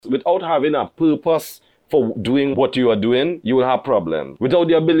Without having a purpose for doing what you are doing, you will have problems. Without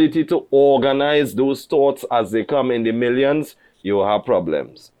the ability to organize those thoughts as they come in the millions, you will have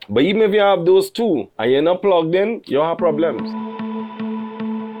problems. But even if you have those two and you're not plugged in, you'll have problems.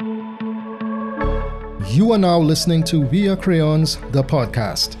 You are now listening to We Are Crayons, the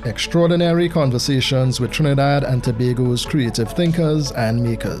podcast. Extraordinary conversations with Trinidad and Tobago's creative thinkers and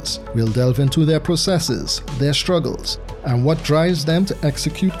makers. We'll delve into their processes, their struggles, and what drives them to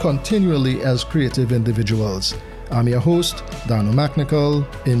execute continually as creative individuals. I'm your host, Dano McNichol.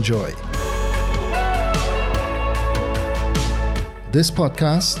 Enjoy. This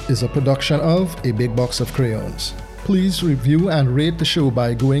podcast is a production of A Big Box of Crayons. Please review and rate the show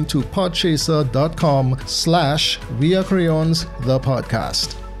by going to podchaser.com/wearecrayons the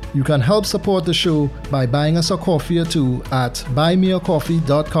podcast. You can help support the show by buying us a coffee or two at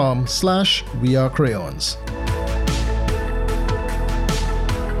buymeacoffee.com/wearecrayons.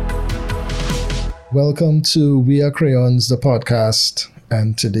 Welcome to We Are Crayons, the podcast,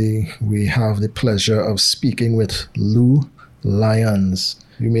 and today we have the pleasure of speaking with Lou Lyons.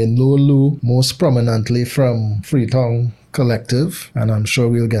 You may know Lou most prominently from Freetown Collective, and I'm sure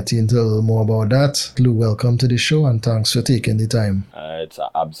we'll get into a little more about that. Lou, welcome to the show, and thanks for taking the time. It's an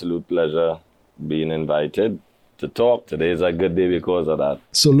absolute pleasure being invited to talk. Today is a good day because of that.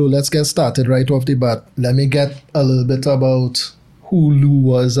 So Lou, let's get started right off the bat. Let me get a little bit about who Lou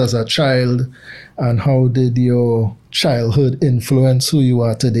was as a child, and how did your childhood influence who you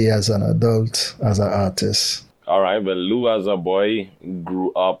are today as an adult, as an artist? All right, well, Lou as a boy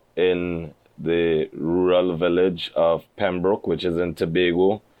grew up in the rural village of Pembroke, which is in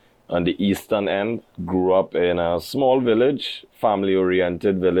Tobago, on the eastern end. Grew up in a small village,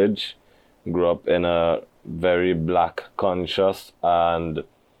 family-oriented village. Grew up in a very black conscious and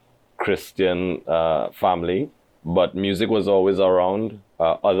Christian family. But music was always around.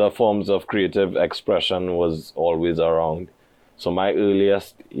 Other forms of creative expression was always around. So my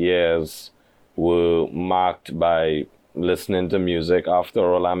earliest years were marked by listening to music.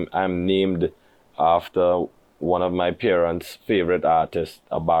 After all, I'm named after one of my parents' favorite artists,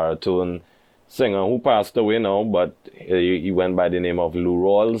 a baritone singer who passed away now, but he went by the name of Lou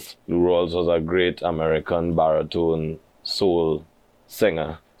Rawls. Lou Rawls was a great American baritone soul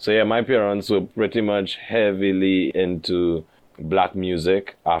singer. So yeah, my parents were pretty much heavily into black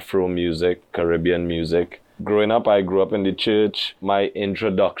music, Afro music, Caribbean music. Growing up, I grew up in the church. My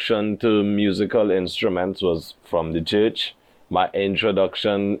introduction to musical instruments was from the church. My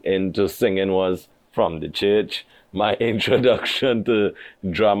introduction into singing was from the church. My introduction to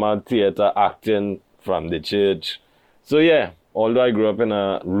drama, theater, acting from the church. So yeah, although I grew up in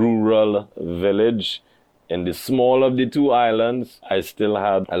a rural village, in the small of the two islands, I still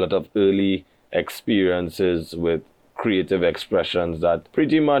had a lot of early experiences with creative expressions that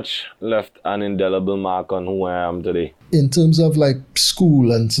pretty much left an indelible mark on who I am today. In terms of like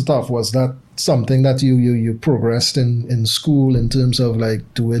school and stuff, was that something that you progressed in school in terms of like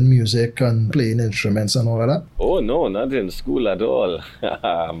doing music and playing instruments and all of that? Oh no, not in school at all.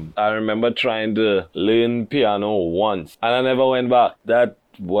 I remember trying to learn piano once and I never went back. That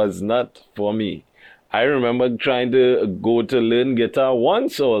was not for me. I remember trying to go to learn guitar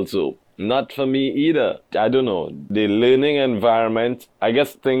once also. Not for me either. I don't know. The learning environment, I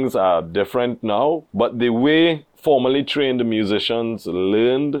guess things are different now, but the way formally trained musicians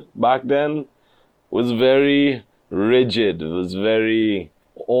learned back then was very rigid. It was very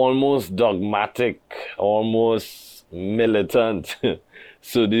almost dogmatic, almost militant.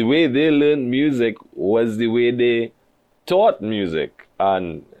 So the way they learned music was the way they taught music.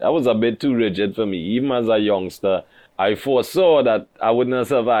 And that was a bit too rigid for me. Even as a youngster, I foresaw that I would not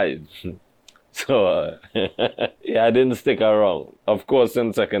survive. So, yeah, I didn't stick around. Of course,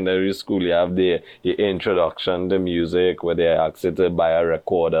 in secondary school, you have the introduction to music where they ask you to buy a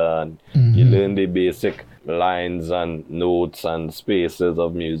recorder and you learn the basic lines and notes and spaces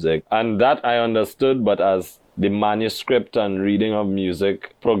of music. And that I understood, but as the manuscript and reading of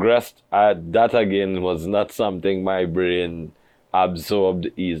music progressed, that again was not something my brain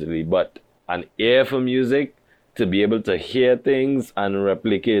absorbed easily. But an ear for music, to be able to hear things and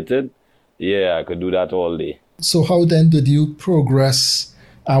replicate it, yeah, I could do that all day. So how then did you progress,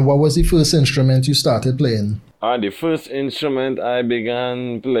 and what was the first instrument you started playing? The first instrument I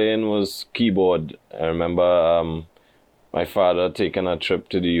began playing was keyboard. I remember my father taking a trip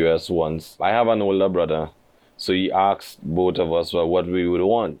to the US once. I have an older brother, so he asked both of us what we would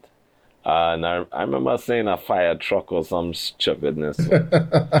want. And I remember saying a fire truck or some stupidness.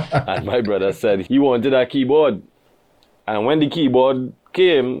 And my brother said he wanted a keyboard. And when the keyboard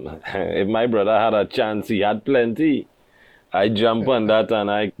came, if my brother had a chance, he had plenty. I jumped on that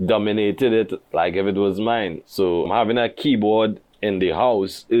and I dominated it like if it was mine. So having a keyboard in the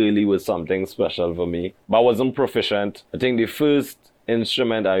house early was something special for me. But I wasn't proficient. I think the first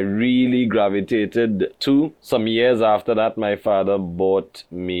instrument I really gravitated to, some years after that, my father bought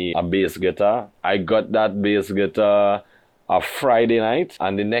me a bass guitar. I got that bass guitar a Friday night,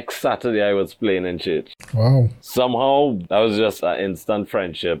 and the next Saturday I was playing in church. Wow. Somehow, that was just an instant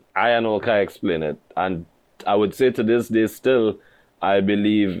friendship. I and all can explain it. And I would say to this day still, I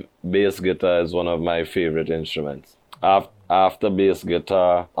believe bass guitar is one of my favorite instruments. After bass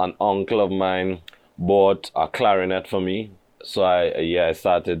guitar, an uncle of mine bought a clarinet for me. So I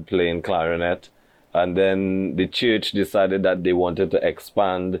started playing clarinet. And then the church decided that they wanted to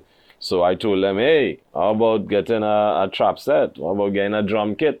expand. So I told them, hey, how about getting a trap set? How about getting a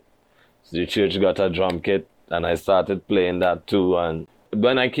drum kit? So the church got a drum kit, and I started playing that too. And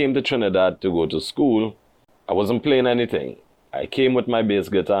when I came to Trinidad to go to school, I wasn't playing anything. I came with my bass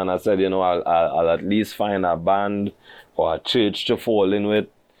guitar, and I said, I'll at least find a band or a church to fall in with.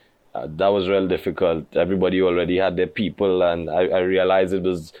 That was real difficult. Everybody already had their people, and I realized it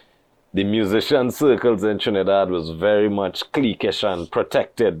was... The musician circles in Trinidad was very much cliquish and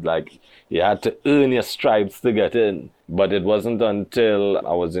protected. Like, you had to earn your stripes to get in. But it wasn't until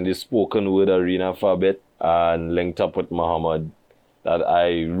I was in the spoken word arena for a bit and linked up with Muhammad that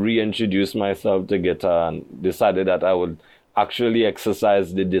I reintroduced myself to guitar and decided that I would actually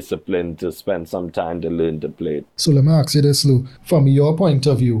exercise the discipline to spend some time to learn to play it. So let me ask you this, Lou. From your point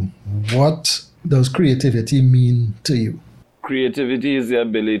of view, what does creativity mean to you? Creativity is the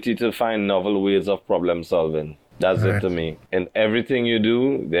ability to find novel ways of problem solving. That's it to me. In everything you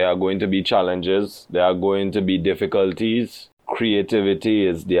do, there are going to be challenges. There are going to be difficulties. Creativity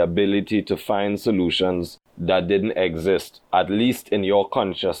is the ability to find solutions that didn't exist, at least in your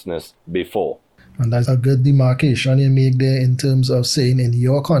consciousness, before. And that's a good demarcation you make there in terms of saying in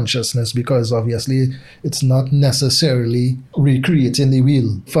your consciousness, because obviously it's not necessarily recreating the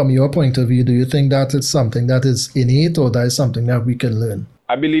wheel. From your point of view, do you think that it's something that is innate or that is something that we can learn?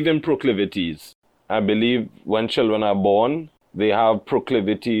 I believe in proclivities. I believe when children are born, they have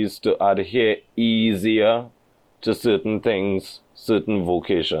proclivities to adhere easier to certain things, certain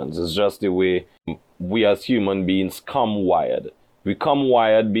vocations. It's just the way we as human beings come wired. We come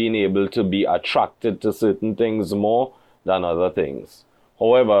wired being able to be attracted to certain things more than other things.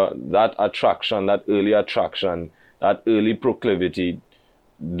 However, that attraction, that early proclivity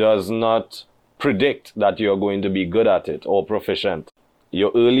does not predict that you're going to be good at it or proficient.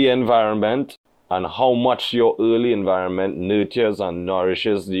 Your early environment and how much your early environment nurtures and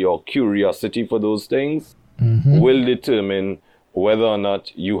nourishes your curiosity for those things will determine whether or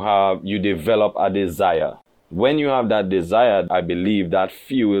not you develop a desire. When you have that desire, I believe that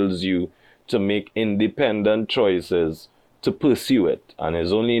fuels you to make independent choices to pursue it. And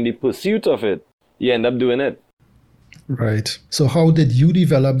it's only in the pursuit of it, you end up doing it. Right. So how did you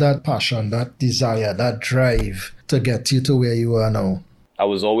develop that passion, that desire, that drive to get you to where you are now? I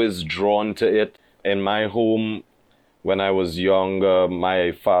was always drawn to it. In my home, when I was younger,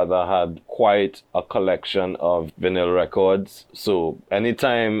 my father had quite a collection of vinyl records. So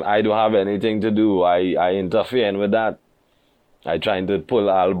anytime I don't have anything to do, I interfere in with that. I try to pull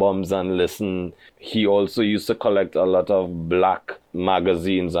albums and listen. He also used to collect a lot of black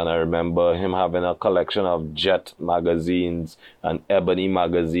magazines, and I remember him having a collection of Jet magazines and Ebony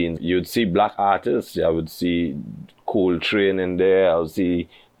magazines. You'd see black artists. I would see Coltrane in there. I would see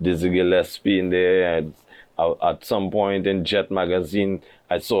Dizzy Gillespie in there. At some point in Jet magazine,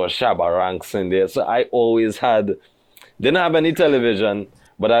 I saw Shabba Ranks in there. So I always didn't have any television,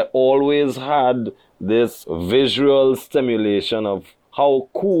 but I always had this visual stimulation of how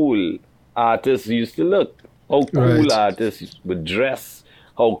cool artists used to look, how cool artists would dress,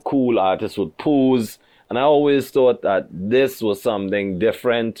 how cool artists would pose. And I always thought that this was something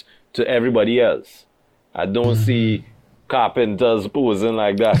different to everybody else. I don't see carpenters posing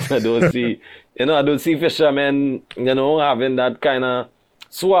like that. I don't see fishermen, having that kind of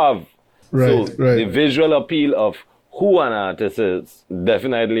suave. The visual appeal of who an artist is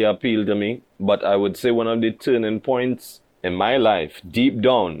definitely appealed to me. But I would say one of the turning points in my life, deep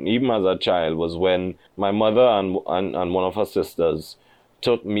down, even as a child, was when my mother and one of her sisters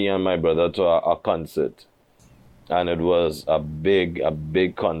took me and my brother to a concert. And it was a big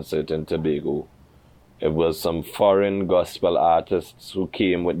concert in Tobago. It was some foreign gospel artists who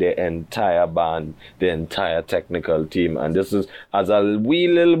came with their entire band, the entire technical team. And this is, as a wee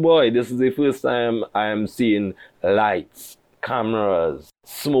little boy, this is the first time I am seeing lights, cameras,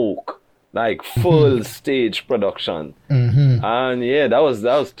 smoke, like full stage production. And yeah, that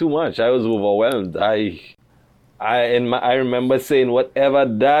was too much. I was overwhelmed. I I remember saying, whatever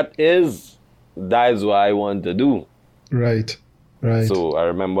that is what I want to do. Right. So I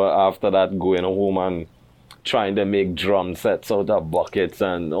remember after that going home and trying to make drum sets out of buckets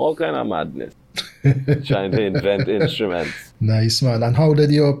and all kind of madness. Trying to invent instruments. Nice, man. And how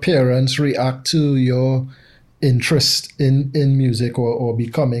did your parents react to your interest in music or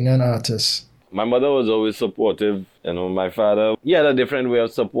becoming an artist? My mother was always supportive. My father, he had a different way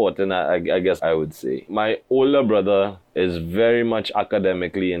of supporting, I guess I would say. My older brother is very much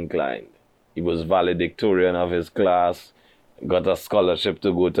academically inclined. He was valedictorian of his class, got a scholarship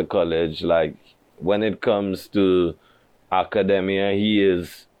to go to college. Like, when it comes to academia,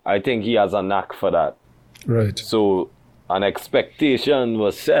 I think he has a knack for that. Right. So an expectation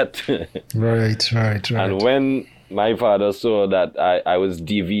was set. Right. And when my father saw that I was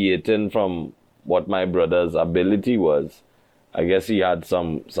deviating from what my brother's ability was, I guess he had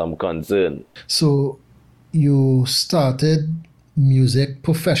some concern. So you started music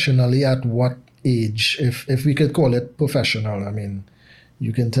professionally at what age, if we could call it professional? I mean,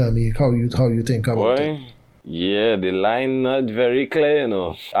 you can tell me how you think about it. Yeah, the line not very clear,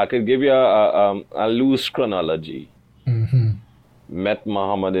 I could give you a loose chronology. Mm-hmm. Met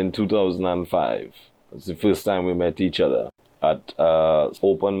Muhammad in 2005. It's the first time we met each other at an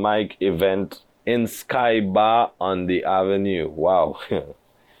open mic event in Sky Bar on the Avenue. Wow.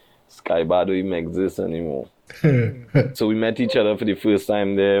 Sky Bar don't even exist anymore. So we met each other for the first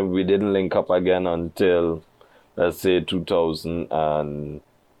time there. We didn't link up again until, let's say, 2009.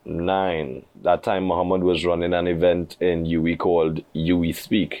 That time Muhammad was running an event in UE called UE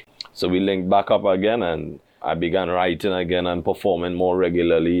Speak. So we linked back up again and I began writing again and performing more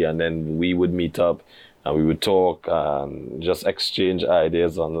regularly, and then we would meet up and we would talk and just exchange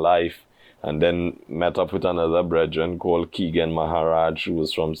ideas on life. And then met up with another brethren called Keegan Maharaj, who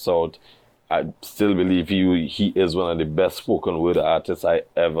was from South. I still believe he is one of the best spoken word artists I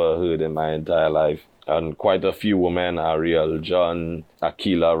ever heard in my entire life. And quite a few women, Ariel John,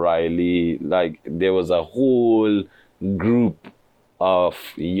 Akila Riley. Like, there was a whole group of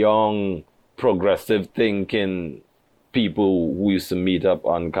young, progressive thinking people who used to meet up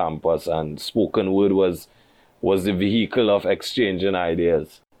on campus, and spoken word was the vehicle of exchanging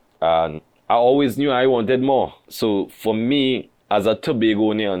ideas. And I always knew I wanted more. So for me, as a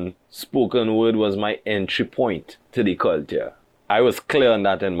Tobagonian, spoken word was my entry point to the culture. I was clear on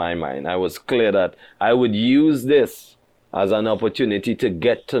that in my mind. I was clear that I would use this as an opportunity to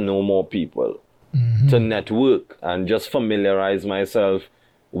get to know more people, to network, and just familiarize myself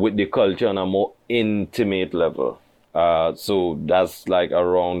with the culture on a more intimate level. So that's like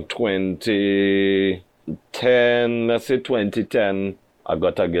around 2010, let's say 2010, I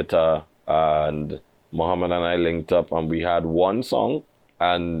got a guitar and Muhammad and I linked up and we had one song.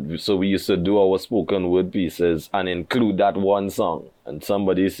 And so we used to do our spoken word pieces and include that one song. And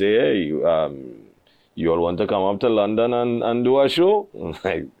somebody say, hey, you all want to come up to London and do a show? I'm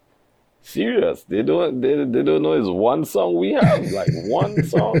like, serious? They don't know it's one song we have, like one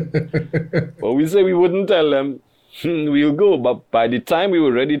song. But we say we wouldn't tell them, we'll go. But by the time we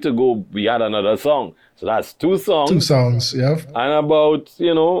were ready to go, we had another song. So that's two songs. Two songs, yeah. And about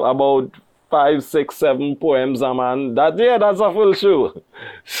 5, 6, 7 poems, man. That's a full show.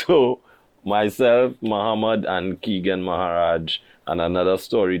 So myself, Muhammad, and Keegan Maharaj, and another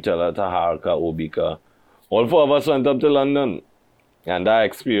storyteller, Taharka Obika, all 4 of us went up to London. And that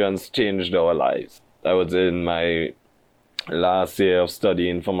experience changed our lives. I was in my last year of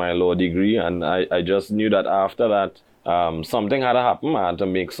studying for my law degree, and I just knew that after that, something had to happen. I had to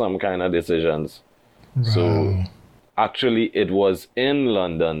make some kind of decisions. Wow. So actually, it was in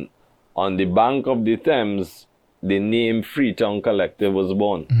London, on the bank of the Thames, the name Freetown Collective was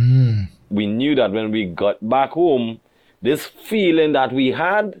born. We knew that when we got back home, this feeling that we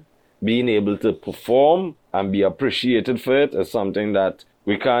had, being able to perform and be appreciated for it, is something that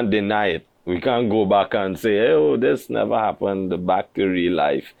we can't deny it. We can't go back and say, oh, this never happened, back to real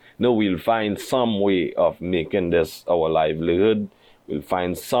life. No, we'll find some way of making this our livelihood. We'll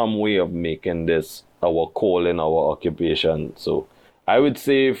find some way of making this our calling, our occupation. So I would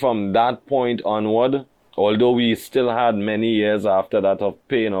say from that point onward, although we still had many years after that of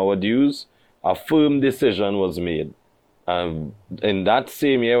paying our dues, a firm decision was made. In that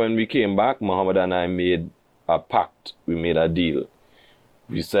same year when we came back, Muhammad and I made a pact. We made a deal.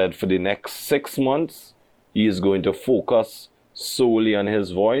 We said for the next 6 months, he is going to focus solely on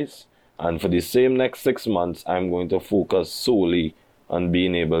his voice. And for the same next 6 months, I'm going to focus solely on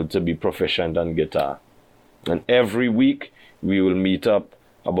being able to be proficient on guitar. And every week, we will meet up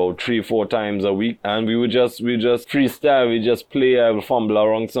about 3-4 times a week, and we just freestyle. We just play. I will fumble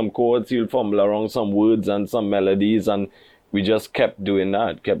around some chords. He'll fumble around some words and some melodies, and we just kept doing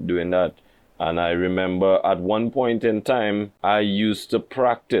that. And I remember at one point in time, I used to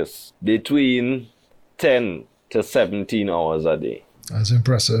practice between 10 to 17 hours a day. That's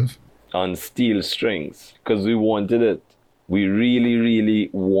impressive. On steel strings, because we wanted it. We really, really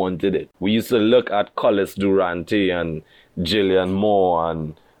wanted it. We used to look at Collis Durante and Gillian Moore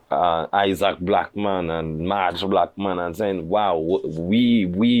and Isaac Blackman and Marge Blackman and saying, wow,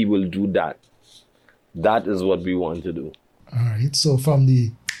 we will do that. That is what we want to do. All right. So from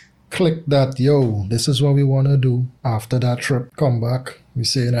the click that, yo, this is what we want to do. After that trip, come back. We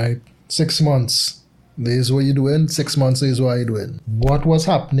say, right, 6 months. This is what you're doing. 6 months is what you're doing. What was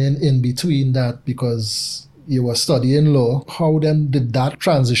happening in between that? Because you were studying law. How then did that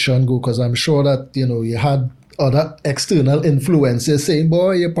transition go? Because I'm sure that, you had other external influences saying,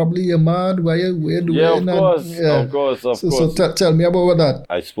 boy, you're mad. Why you doing that? Of course. So tell me about that.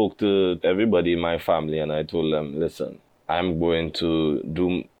 I spoke to everybody in my family and I told them, listen, I'm going to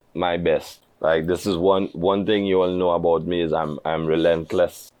do my best. Like, this is one thing you all know about me is I'm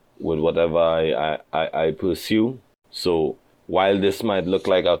relentless with whatever I pursue. So while this might look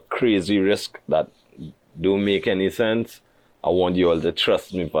like a crazy risk that don't make any sense, I want you all to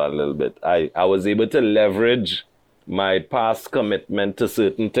trust me for a little bit. I was able to leverage my past commitment to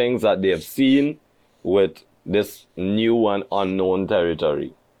certain things that they have seen with this new and unknown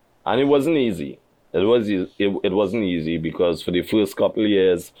territory. And it wasn't easy. It wasn't easy because for the first couple of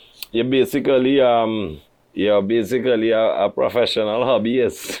years, you're basically a professional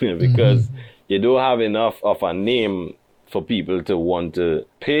hobbyist because you don't have enough of a name for people to want to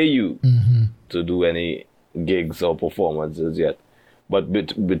pay you to do any gigs or performances yet. But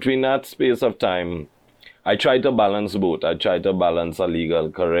between that space of time, I tried to balance both. I tried to balance a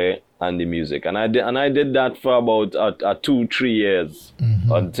legal career and the music. And I did that for about 2-3 years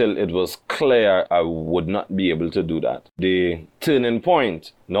until it was clear I would not be able to do that. The turning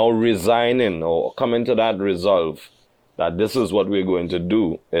point, now resigning or coming to that resolve that this is what we're going to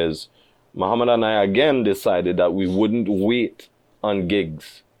do, is Muhammad and I again decided that we wouldn't wait on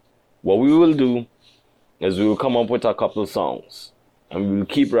gigs. What we will do is we will come up with a couple songs and we'll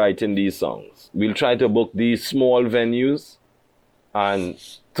keep writing these songs. We'll try to book these small venues and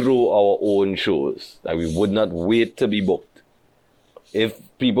through our own shows. That we would not wait to be booked. If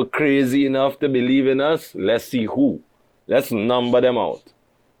people crazy enough to believe in us, let's see who. Let's number them out.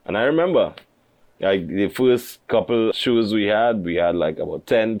 And I remember, like the first couple shows we had like about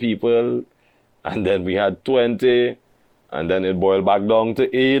 10 people, and then we had 20, and then it boiled back down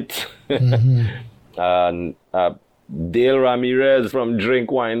to 8. And Dale Ramirez from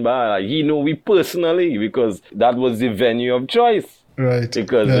Drink Wine Bar, he knew me personally because that was the venue of choice. Right.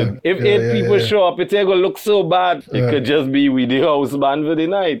 Because if 8 people show up, it ain't gonna look so bad. It could just be with the house band for the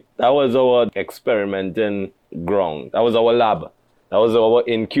night. That was our experimenting ground. That was our lab. That was our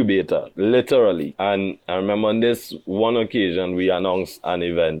incubator, literally. And I remember on this one occasion, we announced an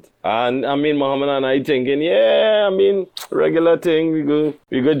event. And Muhammad and I thinking, regular thing,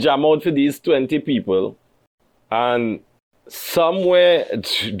 we go jam out for these 20 people. And somewhere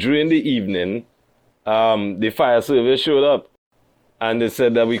during the evening, the fire service showed up. And they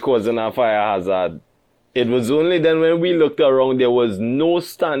said that we causing a fire hazard. It was only then when we looked around, there was no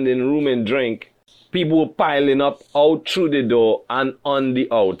standing room and drink. People were piling up out through the door and on the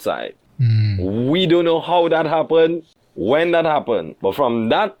outside. We don't know how that happened, when that happened. But from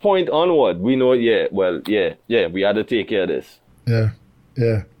that point onward, we know, we had to take care of this. Yeah.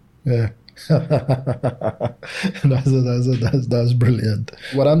 That's brilliant.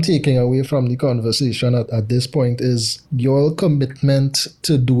 What I'm taking away from the conversation at this point is your commitment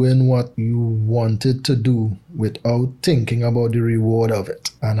to doing what you wanted to do without thinking about the reward of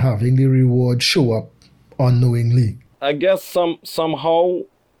it and having the reward show up unknowingly. I guess somehow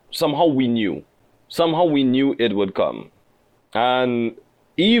we knew. Somehow we knew it would come. And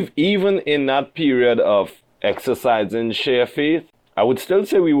even in that period of exercising sheer faith, I would still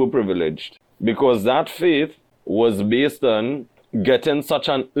say we were privileged because that faith was based on getting such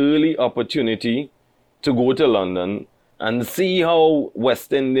an early opportunity to go to London and see how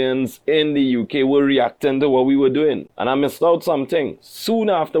West Indians in the UK were reacting to what we were doing. And I missed out something. Soon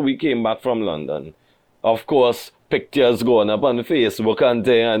after we came back from London, of course, pictures going up on Facebook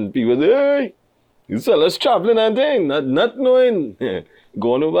and people say, hey, you fellas traveling and thing, not knowing.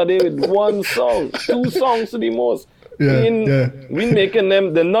 Going over there with 1 song, 2 songs to the most. We making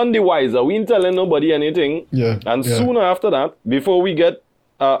them the none the wiser. We ain't telling nobody anything. And sooner after that, before we get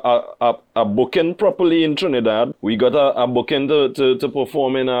a booking properly in Trinidad. We got a booking to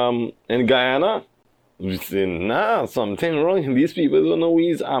perform in Guyana. We say, nah, something wrong. These people don't know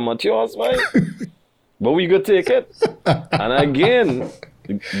we's amateurs, right? But we could take it. And again,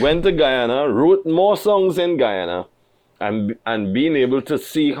 went to Guyana, wrote more songs in Guyana, and being able to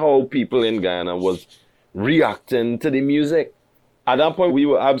see how people in Guyana was reacting to the music. At that point, we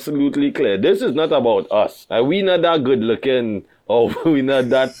were absolutely clear. This is not about us. We not that good looking, or we not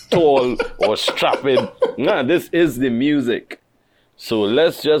that tall or strapping. Nah, this is the music. So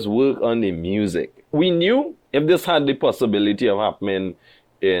let's just work on the music. We knew if this had the possibility of happening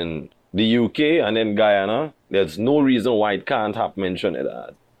in the UK and in Guyana, there's no reason why it can't happen in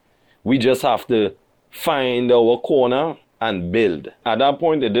Trinidad. We just have to find our corner and build. At that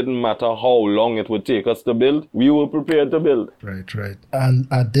point, it didn't matter how long it would take us to build. We were prepared to build. Right. And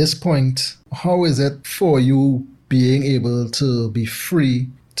at this point, how is it for you being able to be free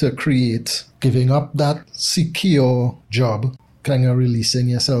to create, giving up that secure job, kind of releasing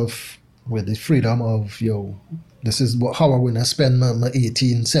yourself with the freedom of, this is how I'm going to spend my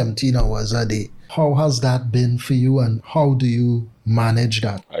 18, 17 hours a day. How has that been for you, and how do you manage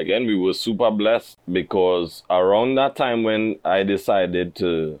that? Again, we were super blessed because around that time when I decided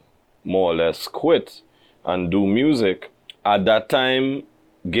to more or less quit and do music, at that time,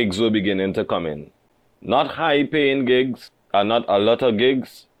 gigs were beginning to come in. Not high-paying gigs, and not a lot of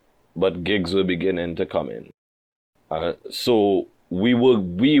gigs, but gigs were beginning to come in. So we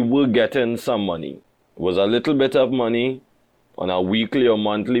were getting some money. It was a little bit of money on a weekly or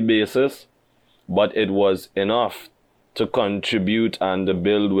monthly basis, but it was enough to contribute and to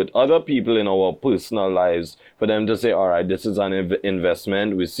build with other people in our personal lives for them to say, all right, this is an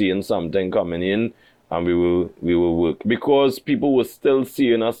investment. We're seeing something coming in, and we will work. Because people were still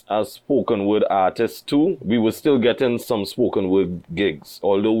seeing us as spoken word artists too. We were still getting some spoken word gigs,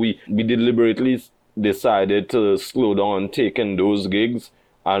 although we deliberately decided to slow down taking those gigs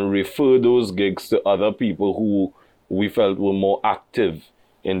and refer those gigs to other people who we felt were more active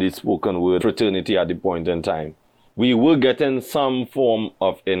in the spoken word fraternity at the point in time. We were getting some form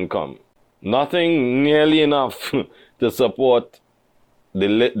of income. Nothing nearly enough to support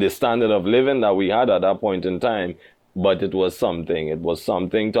the standard of living that we had at that point in time, but it was something. It was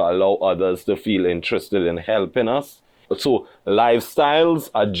something to allow others to feel interested in helping us. So lifestyles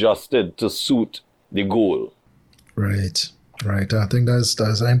adjusted to suit the goal. Right. I think that's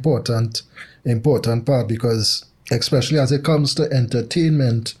an important part, because especially as it comes to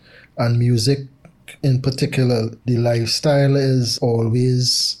entertainment and music in particular, the lifestyle is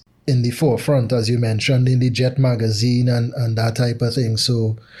always in the forefront, as you mentioned, in the Jet magazine and that type of thing.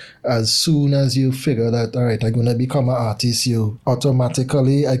 So as soon as you figure that, all right, I'm going to become an artist, you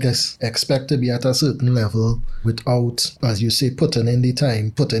automatically, I guess, expect to be at a certain level without, as you say, putting in the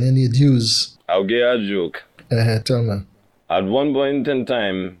time, putting in the dues. I'll give you a joke. Tell me. At one point in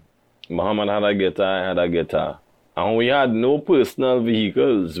time, Muhammad had a guitar, I had a guitar. And we had no personal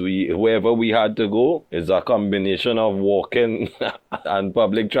vehicles. Wherever we had to go is a combination of walking and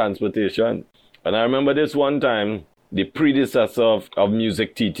public transportation. And I remember this one time, the predecessor of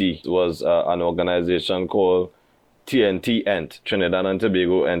Music TT was an organization called TNT Ent, Trinidad and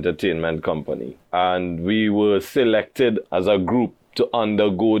Tobago Entertainment Company. And we were selected as a group to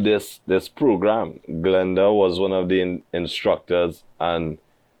undergo this program. Glenda was one of the instructors, and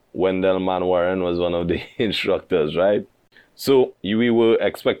Wendell Manwaran was one of the instructors, right? So we were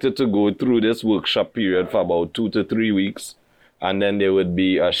expected to go through this workshop period for about 2 to 3 weeks, and then there would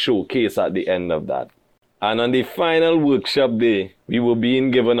be a showcase at the end of that. And on the final workshop day, we were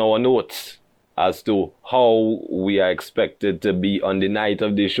being given our notes as to how we are expected to be on the night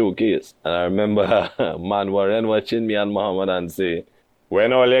of the showcase. And I remember Manwaran watching me and Muhammad and say,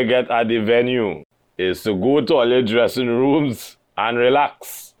 when all you get at the venue is to go to all your dressing rooms and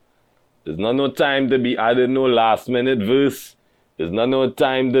relax. There's not no time to be adding no last minute verse. There's not no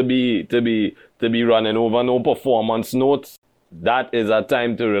time to be running over no performance notes. That is a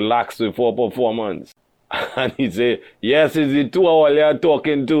time to relax before performance. And he say, yes, it's the two all you're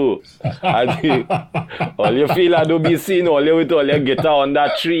talking to. All you feel I don't be seen, all you with all your guitar on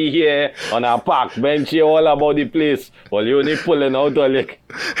that tree here, on a park bench here, all about the place. All you only pulling out all your...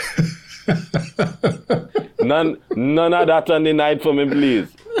 None of that on the night for me,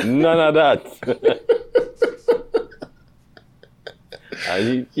 please. None of that.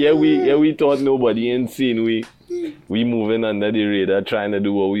 And we thought nobody ain't seen we moving under the radar trying to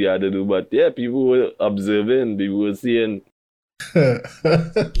do what we had to do. But yeah, people were observing, people were seeing.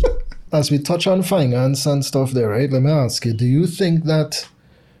 As we touch on finance and stuff there, right? Let me ask you, do you think that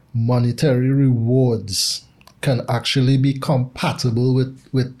monetary rewards can actually be compatible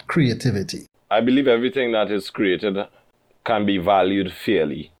with creativity? I believe everything that is created can be valued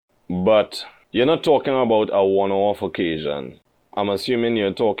fairly. But you're not talking about a one-off occasion. I'm assuming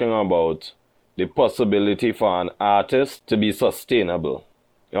you're talking about the possibility for an artist to be sustainable.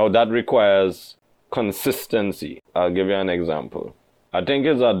 Now that requires consistency. I'll give you an example. I think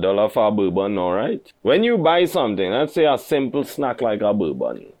it's $1 for a bourbon, all right? When you buy something, let's say a simple snack like a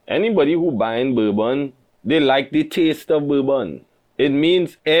bourbon. Anybody who buying bourbon, they like the taste of bourbon. It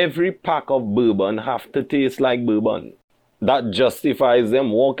means every pack of bourbon have to taste like bourbon. That justifies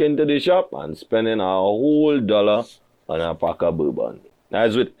them walking to the shop and spending a whole dollar on a pack of bourbon.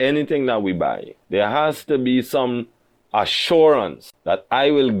 As with anything that we buy, there has to be some assurance that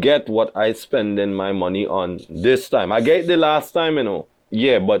I will get what I spending my money on this time. I get it the last time,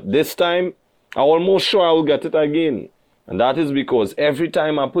 Yeah, but this time, I'm almost sure I will get it again. And that is because every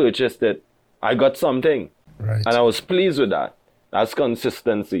time I purchased it, I got something. Right. And I was pleased with that. That's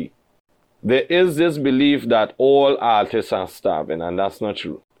consistency. There is this belief that all artists are starving, and that's not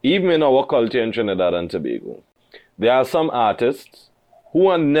true. Even in our culture in Trinidad and Tobago, there are some artists who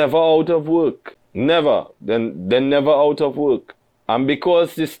are never out of work. Never. They're never out of work. And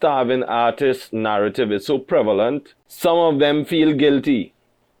because the starving artist narrative is so prevalent, some of them feel guilty.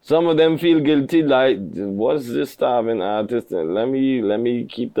 Some of them feel guilty like, what's this starving artist? Let me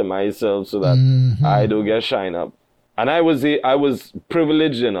keep to myself so that I don't get shine up. And I was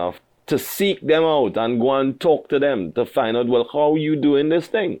privileged enough to seek them out and go and talk to them to find out, well, how are you doing this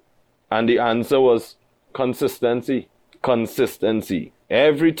thing? And the answer was consistency. Consistency.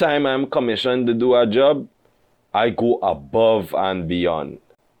 Every time I'm commissioned to do a job, I go above and beyond.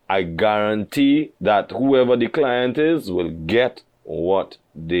 I guarantee that whoever the client is will get what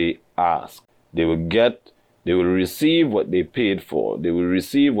they ask. They will receive what they paid for. They will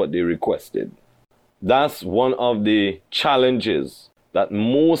receive what they requested. That's one of the challenges that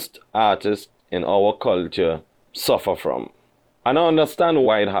most artists in our culture suffer from. And I understand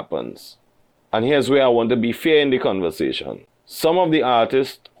why it happens. And here's where I want to be fair in the conversation. Some of the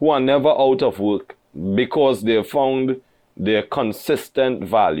artists who are never out of work because they found their consistent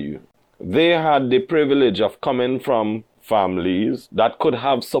value, they had the privilege of coming from families that could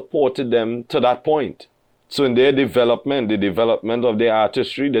have supported them to that point. So in their development, the development of their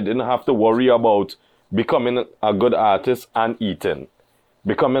artistry, they didn't have to worry about becoming a good artist and eating,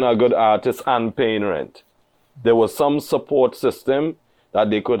 becoming a good artist and paying rent. There was some support system that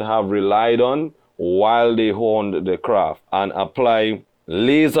they could have relied on while they honed the craft and apply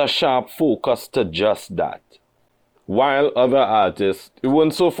laser sharp focus to just that. While other artists, they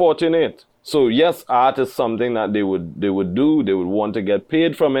weren't so fortunate. So yes, art is something that they would do, they would want to get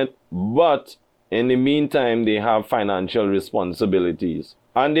paid from it, but in the meantime, they have financial responsibilities.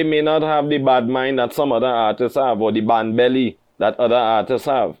 And they may not have the bad mind that some other artists have or the band belly that other artists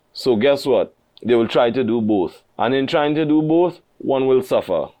have. So guess what? They will try to do both. And in trying to do both, one will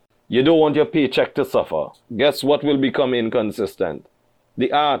suffer. You don't want your paycheck to suffer. Guess what will become inconsistent?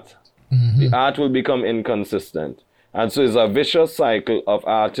 The art. The art will become inconsistent. And so it's a vicious cycle of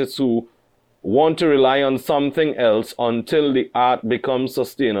artists who want to rely on something else until the art becomes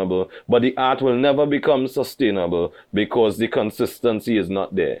sustainable. But the art will never become sustainable because the consistency is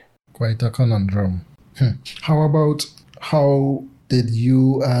not there. Quite a conundrum. How about how did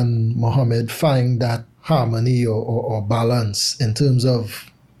you and Mohammed find that harmony or balance in terms of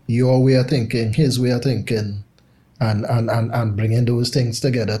your way of thinking, his way of thinking, and bringing those things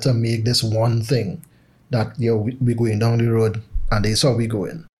together to make this one thing that we're going down the road and that's how we're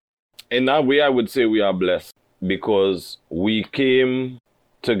going? In that way, I would say we are blessed because we came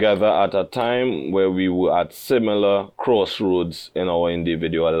together at a time where we were at similar crossroads in our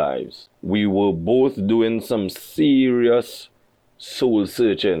individual lives. We were both doing some serious soul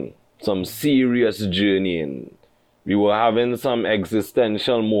searching, some serious journeying. We were having some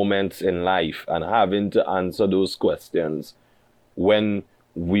existential moments in life and having to answer those questions when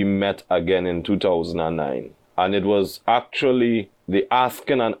we met again in 2009. And it was actually the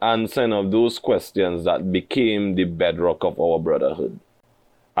asking and answering of those questions that became the bedrock of our brotherhood.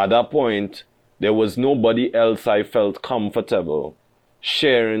 At that point, there was nobody else I felt comfortable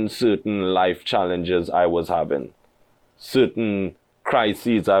sharing certain life challenges I was having, certain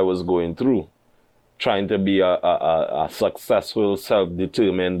crises I was going through, trying to be a successful,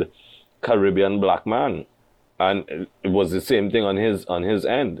 self-determined Caribbean black man. And it was the same thing on his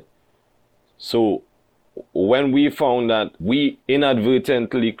end. So when we found that we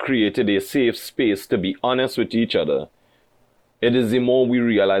inadvertently created a safe space to be honest with each other, it is the more we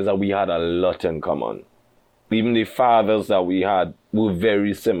realized that we had a lot in common. Even the fathers that we had were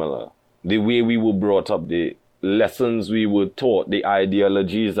very similar. The way we were brought up, the lessons we were taught, the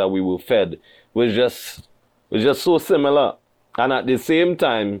ideologies that we were fed, was just so similar. And at the same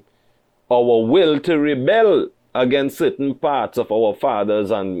time, our will to rebel against certain parts of our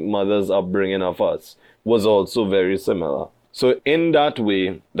fathers and mothers' upbringing of us was also very similar. So in that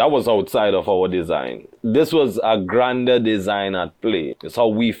way, that was outside of our design. This was a grander design at play. It's how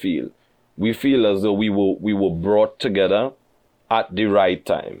we feel. We feel as though we were brought together at the right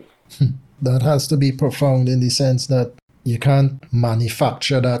time. That has to be profound in the sense that you can't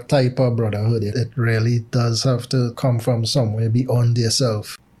manufacture that type of brotherhood. It really does have to come from somewhere beyond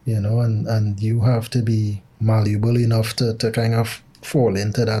yourself, and you have to be malleable enough to kind of fall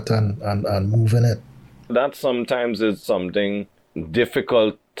into that and move in it. That sometimes is something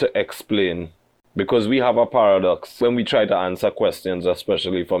difficult to explain because we have a paradox when we try to answer questions,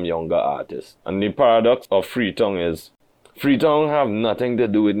 especially from younger artists. And the paradox of Freetown is Freetown have nothing to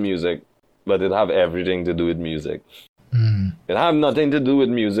do with music, but it have everything to do with music. It have nothing to do with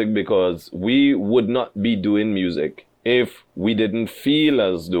music because we would not be doing music if we didn't feel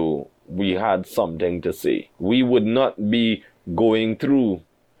as though we had something to say. We would not be going through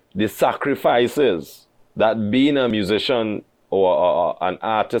the sacrifices that being a musician or an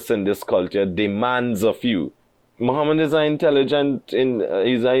artist in this culture demands of you. Muhammad is an intelligent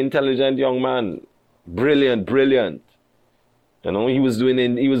young man. Brilliant. He was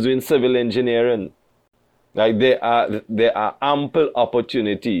doing civil engineering. Like there are ample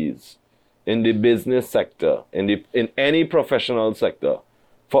opportunities in the business sector, in any professional sector,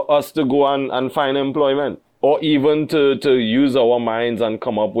 for us to go and find employment, or even to use our minds and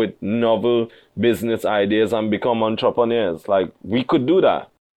come up with novel business ideas and become entrepreneurs. Like, we could do that.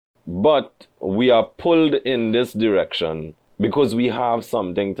 But we are pulled in this direction because we have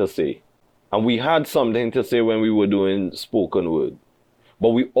something to say. And we had something to say when we were doing spoken word. But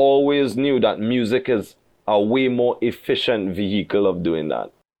we always knew that music is a way more efficient vehicle of doing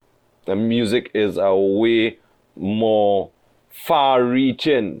that. And music is a way more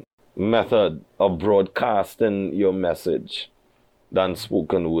far-reaching method of broadcasting your message than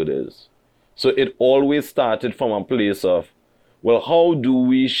spoken word is. So it always started from a place of, well, how do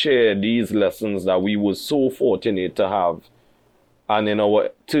we share these lessons that we were so fortunate to have? And in our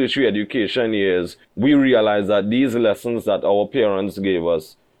tertiary education years, we realized that these lessons that our parents gave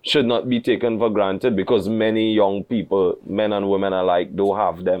us should not be taken for granted because many young people, men and women alike, don't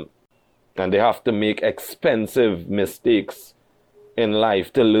have them. And they have to make expensive mistakes in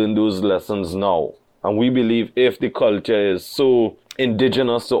life to learn those lessons now. And we believe if the culture is so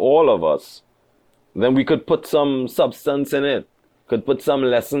indigenous to all of us, then we could put some substance in it, could put some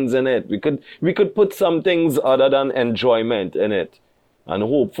lessons in it. We could put some things other than enjoyment in it. And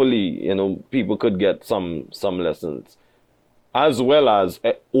hopefully, people could get some lessons, as well as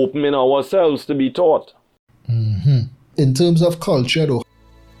opening ourselves to be taught. Mm-hmm. In terms of culture, though,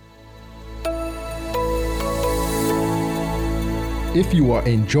 if you are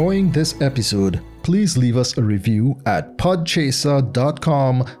enjoying this episode, please leave us a review at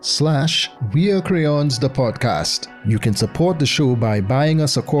podchaser.com/wearecrayons the podcast. You can support the show by buying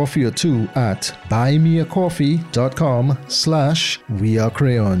us a coffee or two at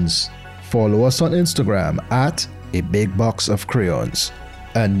buymeacoffee.com/wearecrayons. Follow us on Instagram at a big box of crayons.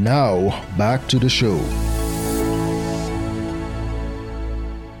 And now back to the show.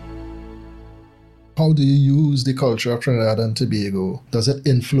 How do you use the culture of Trinidad and Tobago? Does it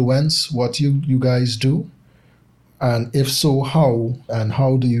influence what you guys do? And if so, how? And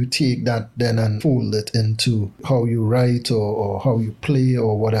how do you take that then and fold it into how you write or how you play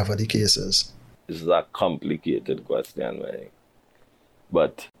or whatever the case is? This is a complicated question, right?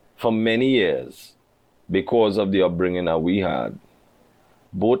 But for many years, because of the upbringing that we had,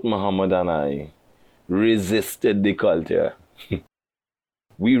 both Muhammad and I resisted the culture.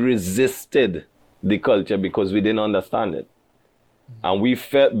 We resisted the culture because we didn't understand it. And we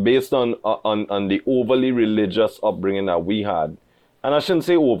felt, based on the overly religious upbringing that we had, and I shouldn't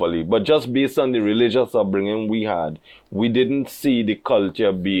say overly, but just based on the religious upbringing we had, we didn't see the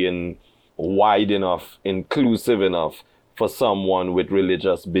culture being wide enough, inclusive enough for someone with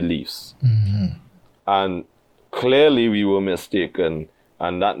religious beliefs. Mm-hmm. And clearly we were mistaken,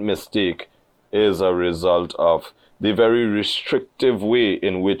 and that mistake is a result of the very restrictive way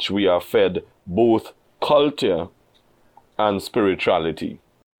in which we are fed both culture and spirituality.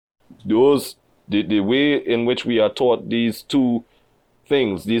 The way in which we are taught these two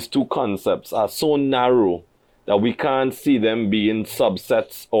things, these two concepts, are so narrow that we can't see them being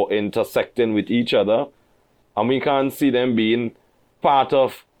subsets or intersecting with each other, and we can't see them being part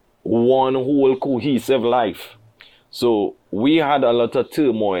of one whole cohesive life. So we had a lot of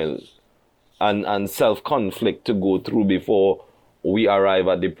turmoil and self-conflict to go through before we arrive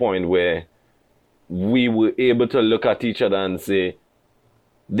at the point where we were able to look at each other and say,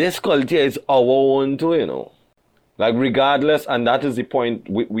 this culture is our own too, you know. Like regardless, and that is the point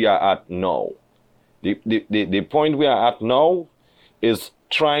we are at now. The point we are at now is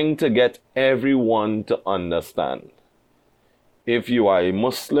trying to get everyone to understand. If you are a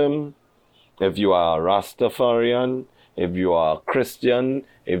Muslim, if you are a Rastafarian, if you are a Christian,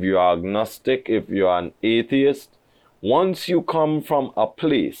 if you are agnostic, if you are an atheist, once you come from a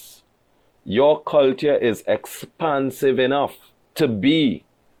place, your culture is expansive enough to be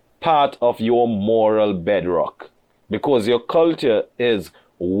part of your moral bedrock, because your culture is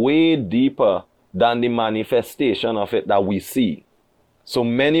way deeper than the manifestation of it that we see. So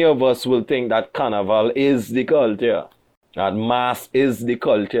many of us will think that carnival is the culture, that mass is the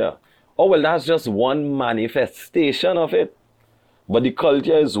culture. Oh, well, that's just one manifestation of it. But the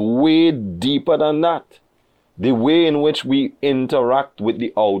culture is way deeper than that. The way in which we interact with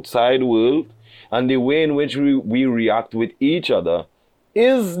the outside world and the way in which we react with each other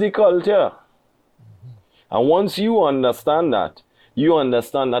is the culture. And once you understand that, you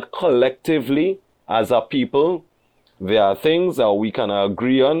understand that collectively, as a people, there are things that we can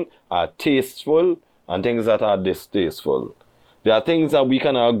agree on are tasteful and things that are distasteful. There are things that we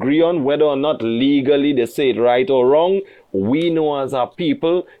can agree on, whether or not legally they say it right or wrong. We know as a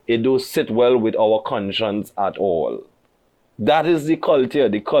people, it don't sit well with our conscience at all. That is the culture.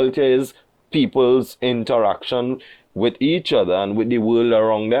 The culture is people's interaction with each other and with the world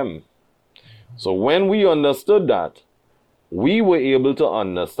around them. So when we understood that, we were able to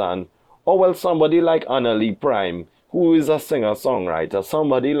understand, oh well, somebody like Annalie Prime, who is a singer-songwriter,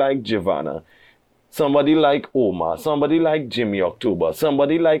 somebody like Giovanna, somebody like Omar, somebody like Jimmy October,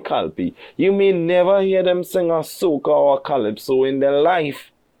 somebody like Calpi, you may never hear them sing a soca or a calypso in their life.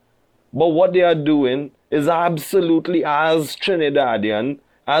 But what they are doing is absolutely as Trinidadian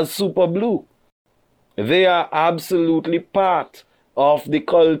as Super Blue. They are absolutely part of the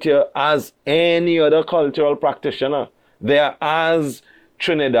culture as any other cultural practitioner. They are as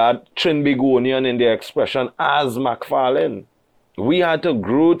Trinbagonian in their expression as McFarlane. We had to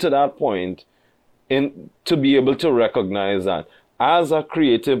grow to that point to be able to recognize that as a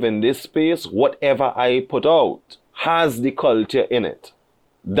creative in this space, whatever I put out has the culture in it.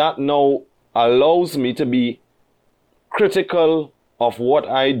 That now allows me to be critical of what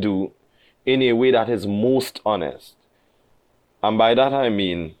I do in a way that is most honest. And by that I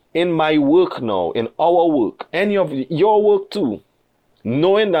mean, in my work now, in our work, any of your work too,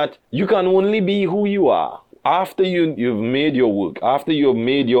 knowing that you can only be who you are. After you've made your work, after you've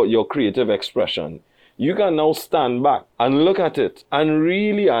made your creative expression, you can now stand back and look at it and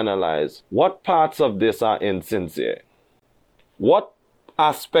really analyze what parts of this are insincere. What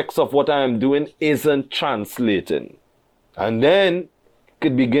aspects of what I am doing isn't translating. And then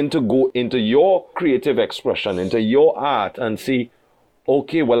could begin to go into your creative expression, into your art and see,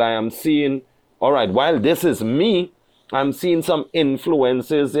 okay, well, I am seeing, all right, while this is me, I'm seeing some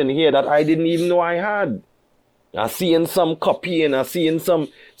influences in here that I didn't even know I had. I'm seeing some copying, I'm seeing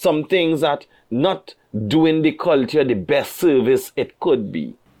some things that not doing the culture the best service it could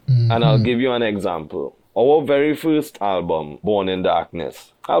be. Mm-hmm. And I'll give you an example. Our very first album, Born in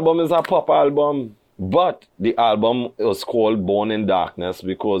Darkness. Album is a pop album, but the album was called Born in Darkness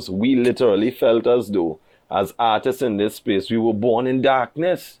because we literally felt as though, as artists in this space, we were born in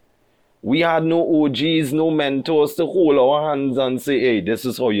darkness. We had no OGs, no mentors to hold our hands and say, hey, this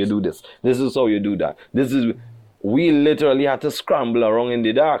is how you do this. This is how you do that. We literally had to scramble around in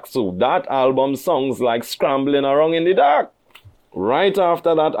the dark. So that album sounds like scrambling around in the dark. Right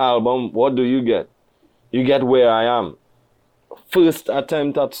after that album, what do you get? You get Where I Am. First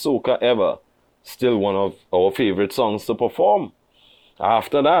attempt at soca ever. Still one of our favorite songs to perform.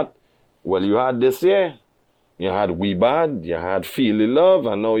 After that, well, you had This Year. You had We Bad, you had Feel the Love,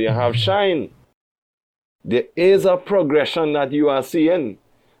 and now you have Shine. There is a progression that you are seeing.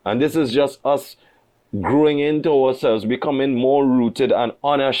 And this is just us growing into ourselves, becoming more rooted and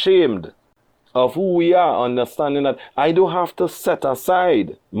unashamed of who we are, understanding that I don't have to set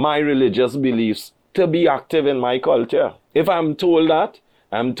aside my religious beliefs to be active in my culture. If I'm told that,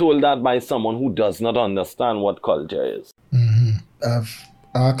 I'm told that by someone who does not understand what culture is. Mm-hmm. I've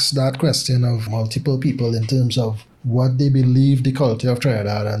asked that question of multiple people in terms of what they believe the culture of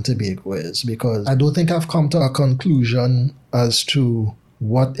Trinidad and Tobago is, because I don't think I've come to a conclusion as to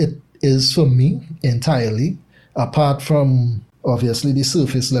what it is for me entirely, apart from obviously the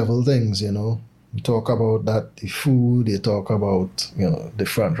surface level things, you know. You talk about that, the food, they talk about,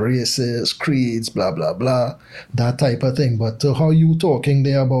 different races, creeds, blah, blah, blah, that type of thing. But how you talking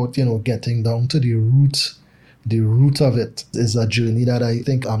there about, getting down to the root of it is a journey that I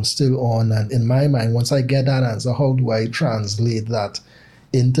think I'm still on. And in my mind, once I get that answer, how do I translate that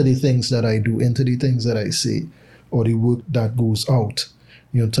into the things that I do, into the things that I say, or the work that goes out,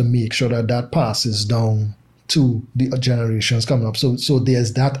 to make sure that passes down to the generations coming up. So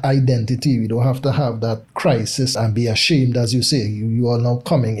there's that identity. We don't have to have that crisis and be ashamed, as you say. You are now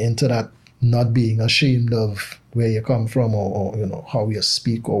coming into that, not being ashamed of where you come from or how you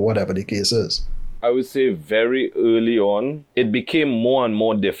speak or whatever the case is. I would say very early on, it became more and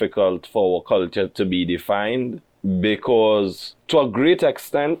more difficult for our culture to be defined because to a great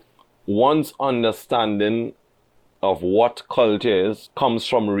extent, one's understanding of what culture is comes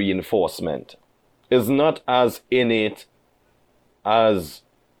from reinforcement. Is not as innate as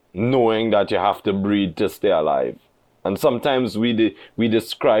knowing that you have to breed to stay alive. And sometimes we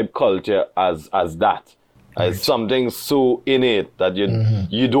describe culture as that. Right. As something so innate that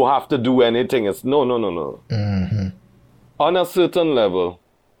you don't have to do anything. It's no. Mm-hmm. On a certain level,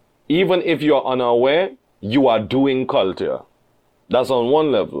 even if you're unaware, you are doing culture. That's on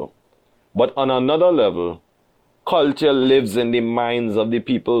one level. But on another level, culture lives in the minds of the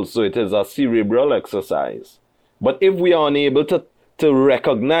people, so it is a cerebral exercise. But if we are unable to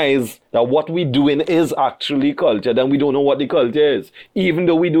recognize that what we're doing is actually culture, then we don't know what the culture is, even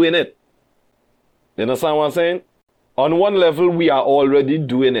though we're doing it. You understand what I'm saying? On one level, we are already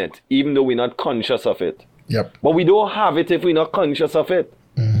doing it, even though we're not conscious of it. Yep. But we don't have it if we're not conscious of it.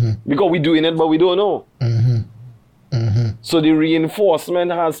 Mm-hmm. Because we're doing it, but we don't know. Mm-hmm. Mm-hmm. So the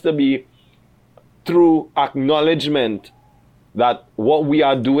reinforcement has to be through acknowledgement that what we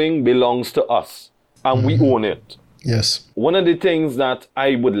are doing belongs to us and we own it. Yes. One of the things that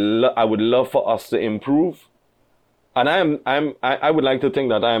I would love for us to improve, and I would like to think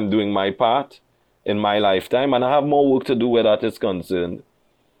that I am doing my part in my lifetime, and I have more work to do where that is concerned,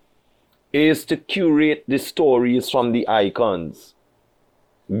 is to curate the stories from the icons.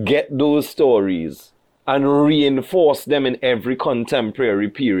 Get those stories and reinforce them in every contemporary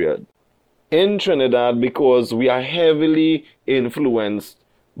period. In Trinidad, because we are heavily influenced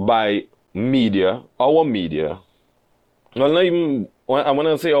by media, our media. Well, not even, I want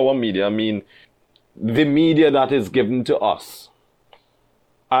to say our media, I mean the media that is given to us.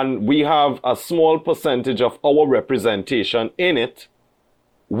 And we have a small percentage of our representation in it.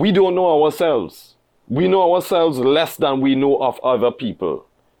 We don't know ourselves. We know ourselves less than we know of other people.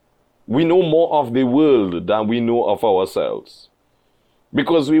 We know more of the world than we know of ourselves.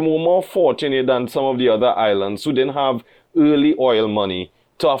 Because we were more fortunate than some of the other islands who didn't have early oil money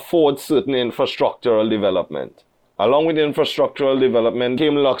to afford certain infrastructural development. Along with infrastructural development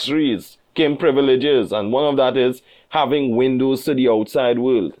came luxuries, came privileges, and one of that is having windows to the outside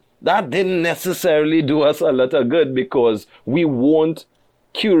world. That didn't necessarily do us a lot of good because we weren't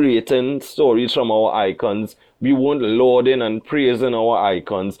curating stories from our icons. We weren't lauding and praising our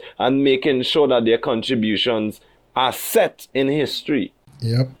icons and making sure that their contributions are set in history.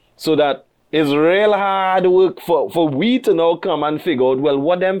 Yep. So that it's real hard work for we to now come and figure out, well,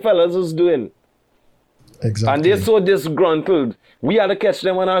 what them fellas is doing. Exactly. And they're so disgruntled. We had to catch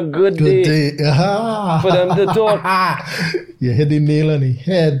them on a good day. For them to talk. You hit the nail on the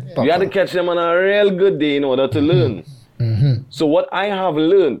head, Papa. We had to catch them on a real good day in order to learn. Mm-hmm. So what I have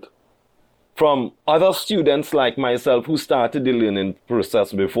learned from other students like myself who started the learning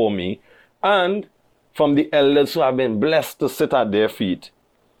process before me, and from the elders who have been blessed to sit at their feet,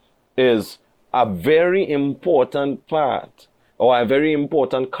 is a very important part or a very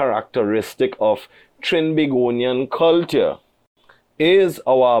important characteristic of Trinbagonian culture is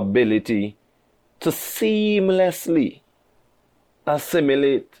our ability to seamlessly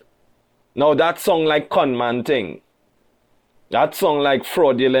assimilate. Now that sound like conman thing. That sound like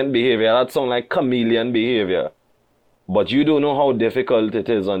fraudulent behavior. That sound like chameleon behavior. But you don't know how difficult it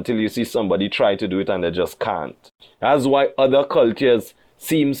is until you see somebody try to do it and they just can't. That's why other cultures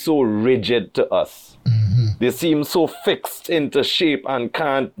seem so rigid to us. Mm-hmm. They seem so fixed into shape and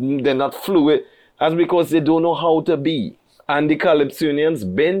they're not fluid. That's because they don't know how to be. And the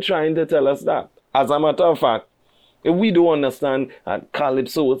Calypsonians been trying to tell us that. As a matter of fact, if we don't understand that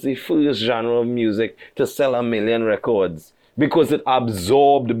Calypso was the first genre of music to sell 1 million records, because it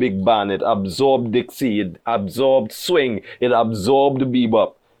absorbed big band, it absorbed Dixie, it absorbed swing, it absorbed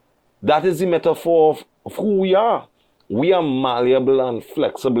bebop. That is the metaphor of who we are. We are malleable and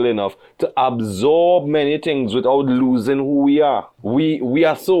flexible enough to absorb many things without losing who we are. We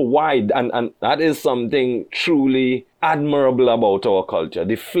are so wide, and that is something truly admirable about our culture,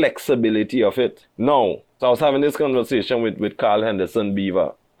 the flexibility of it. Now, so I was having this conversation with Carl Henderson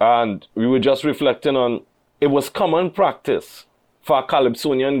Beaver, and we were just reflecting on, it was common practice for a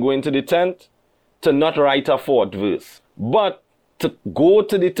Calypsonian going to the tent to not write a fourth verse, but to go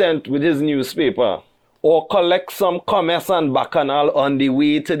to the tent with his newspaper or collect some commerce and bacchanal on the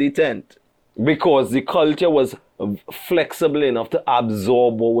way to the tent, because the culture was flexible enough to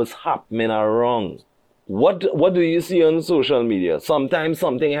absorb what was happening around. What do you see on social media? Sometimes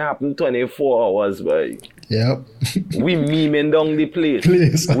something happened 24 hours, boy. Yep. We memeing down the place.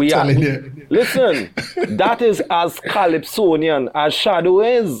 Listen, that is as Calypsonian as Shadow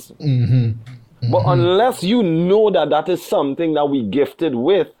is. But unless you know that is something that we gifted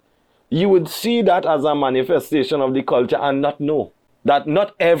with, you would see that as a manifestation of the culture and not know that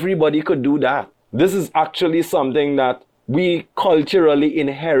not everybody could do that. This is actually something that we culturally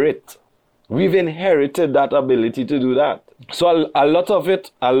inherit. We've inherited that ability to do that. So a lot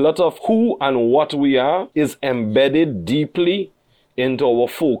of who and what we are is embedded deeply into our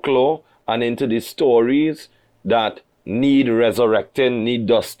folklore and into the stories that need resurrecting, need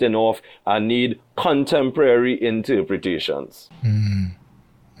dusting off, and need contemporary interpretations.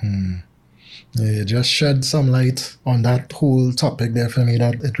 You just shed some light on that whole topic there for me,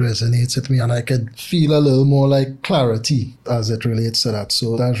 that it resonates with me, and I could feel a little more like clarity as it relates to that.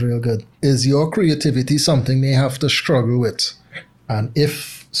 So that's real good. Is your creativity something they have to struggle with? And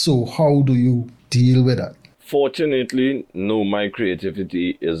if so, how do you deal with that? Fortunately, no, my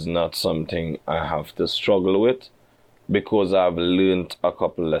creativity is not something I have to struggle with, because I've learned a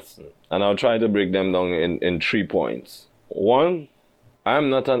couple lessons. And I'll try to break them down in 3 points. 1, I'm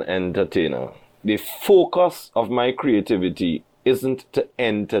not an entertainer. The focus of my creativity isn't to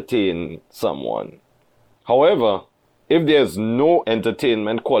entertain someone. However, if there's no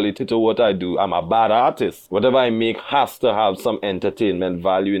entertainment quality to what I do, I'm a bad artist. Whatever I make has to have some entertainment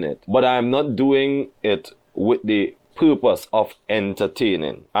value in it. But I'm not doing it with the purpose of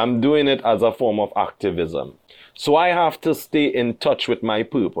entertaining. I'm doing it as a form of activism. So I have to stay in touch with my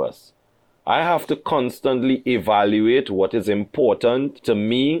purpose. I have to constantly evaluate what is important to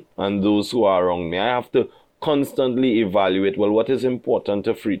me and those who are around me. I have to constantly evaluate, well, what is important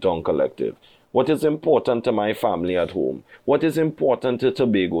to Freetown Collective? What is important to my family at home? What is important to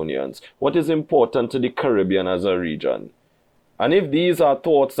Tobagonians? What is important to the Caribbean as a region? And if these are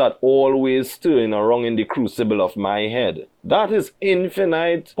thoughts that always stirring around in the crucible of my head, that is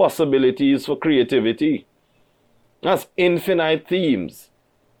infinite possibilities for creativity. That's infinite themes.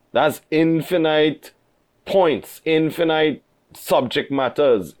 That's infinite points, infinite subject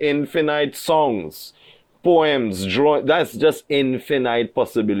matters, infinite songs, poems, drawing. That's just infinite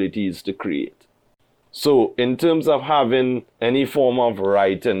possibilities to create. So in terms of having any form of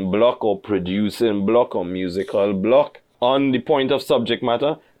writing block or producing block or musical block on the point of subject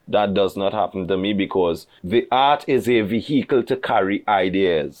matter, that does not happen to me, because the art is a vehicle to carry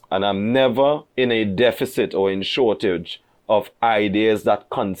ideas. And I'm never in a deficit or in shortage of ideas that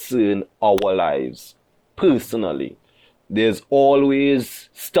concern our lives. Personally, there's always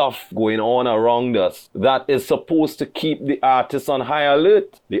stuff going on around us that is supposed to keep the artist on high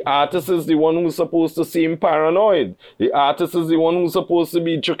alert. The artist is the one who's supposed to seem paranoid. The artist is the one who's supposed to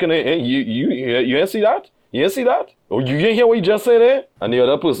be tricking it. Hey, you see that? You see that? Oh, you hear what he just said there? And the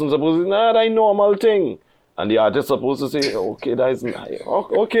other person's supposed to say, nah, that's a normal thing. And the artist supposed to say, okay, that's nice.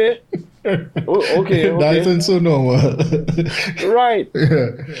 Okay. Okay. That isn't so normal. Right. Yeah.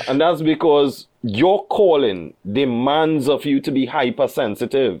 And that's because your calling demands of you to be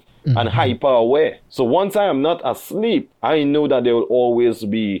hypersensitive and hyper aware. So once I am not asleep, I know that there will always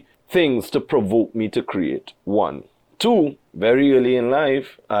be things to provoke me to create. 1. 2, very early in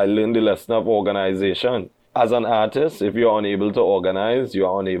life, I learned the lesson of organization. As an artist, if you're unable to organize, you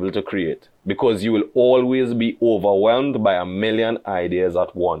are unable to create, because you will always be overwhelmed by a million ideas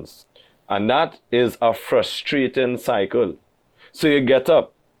at once. And that is a frustrating cycle. So you get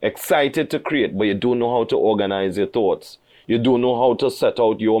up, excited to create, but you don't know how to organize your thoughts. You don't know how to set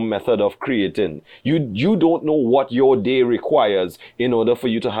out your method of creating. You don't know what your day requires in order for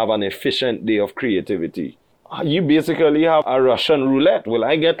you to have an efficient day of creativity. You basically have a Russian roulette. Will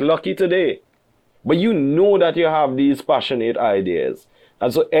I get lucky today? But you know that you have these passionate ideas.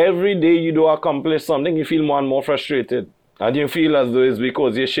 And so every day you do accomplish something, you feel more and more frustrated. And you feel as though it's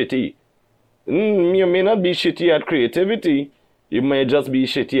because you're shitty. You may not be shitty at creativity. You may just be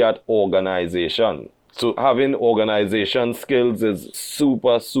shitty at organization. So having organization skills is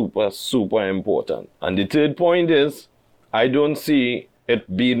super, super, super important. And the third point is, I don't see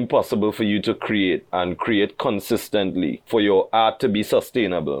it being possible for you to create and create consistently for your art to be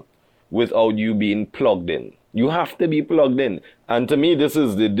sustainable without you being plugged in. You have to be plugged in. And to me, this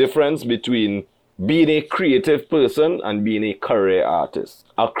is the difference between being a creative person and being a career artist.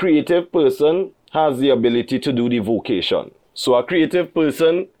 A creative person has the ability to do the vocation. So a creative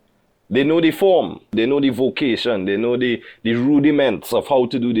person, they know the form, they know the vocation, they know the rudiments of how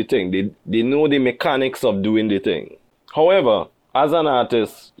to do the thing. They know the mechanics of doing the thing. However, as an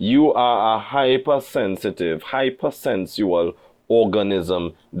artist, you are a hypersensitive, hypersensual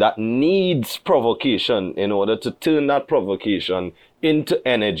organism that needs provocation in order to turn that provocation into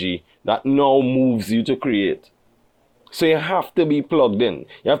energy that now moves you to create. So you have to be plugged in.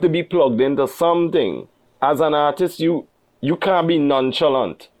 You have to be plugged into something. As an artist, you can't be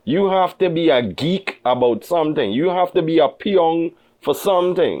nonchalant. You have to be a geek about something. You have to be a peon for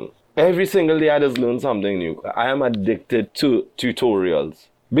something. Every single day I just learn something new. I am addicted to tutorials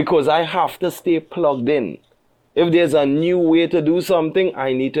because I have to stay plugged in. If there's a new way to do something,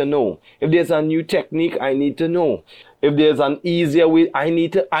 I need to know. If there's a new technique, I need to know. If there's an easier way, I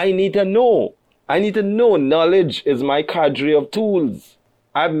need to know. I need to know. Knowledge is my cadre of tools.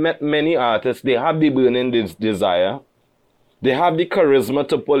 I've met many artists. They have the burning desire. They have the charisma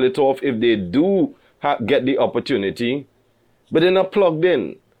to pull it off if they do get the opportunity. But they're not plugged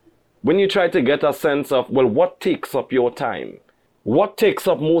in. When you try to get a sense of, well, what takes up your time? What takes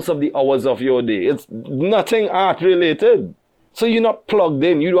up most of the hours of your day? It's nothing art related. So you're not plugged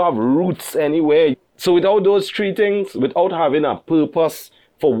in. You don't have roots anywhere. So without those three things, without having a purpose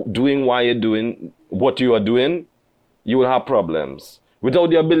for doing why you're doing what you are doing, you will have problems. Without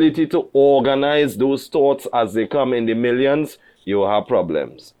the ability to organize those thoughts as they come in the millions, you will have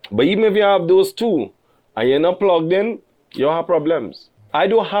problems. But even if you have those two and you're not plugged in, you'll have problems. I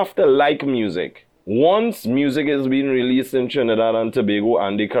don't have to like music. Once music is being released in Trinidad and Tobago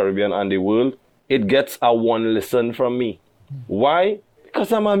and the Caribbean and the world, it gets a one listen from me. Why?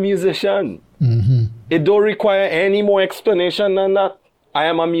 Because I'm a musician. Mm-hmm. It don't require any more explanation than that. I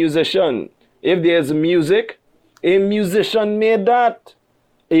am a musician. If there's music, a musician made that.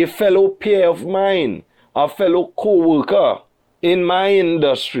 A fellow peer of mine, a fellow co-worker in my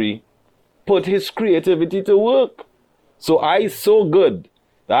industry, put his creativity to work. So I so good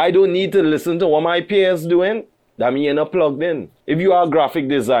that I don't need to listen to what my peers doing. That means you're not plugged in. If you are a graphic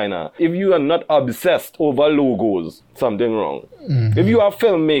designer, if you are not obsessed over logos, something wrong. Mm-hmm. If you are a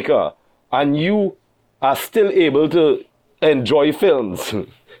filmmaker and you are still able to enjoy films,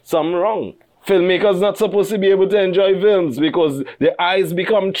 something wrong. Filmmakers not supposed to be able to enjoy films because their eyes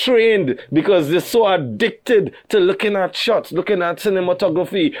become trained because they're so addicted to looking at shots, looking at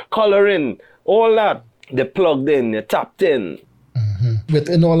cinematography, coloring, all that. They're plugged in, they're tapped in. Mm-hmm.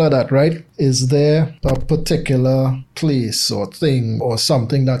 Within all of that, right, is there a particular place or thing or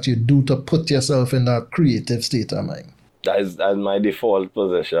something that you do to put yourself in that creative state of mind? That's my default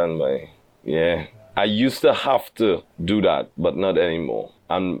position, boy. Yeah. I used to have to do that, but not anymore.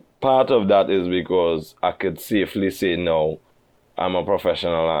 And part of that is because I could safely say no, I'm a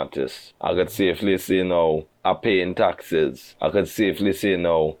professional artist. I could safely say no, I'm paying taxes. I could safely say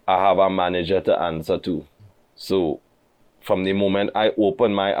no, I have a manager to answer to. So from the moment I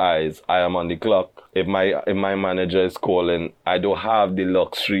open my eyes, I am on the clock. If my manager is calling, I don't have the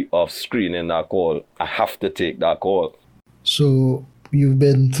luxury of screening that call. I have to take that call. So you've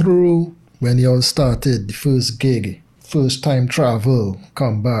been through when you all started the first gig, first time travel,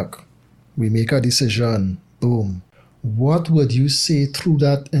 come back, we make a decision, boom. What would you say through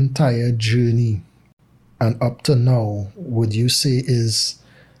that entire journey and up to now, would you say is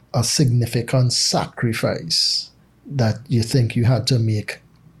a significant sacrifice that you think you had to make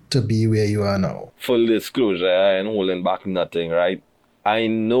to be where you are now? Full disclosure, I ain't holding back nothing, right? I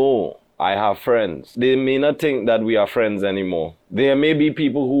know I have friends. They may not think that we are friends anymore. There may be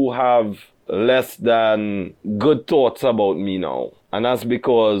people who have less than good thoughts about me now. And that's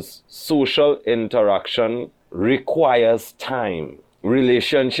because social interaction requires time.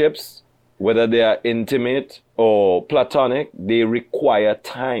 Relationships, whether they are intimate or platonic, they require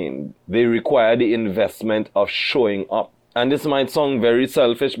time. They require the investment of showing up. And this might sound very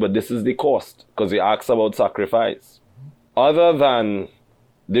selfish, but this is the cost, because you ask about sacrifice. Other than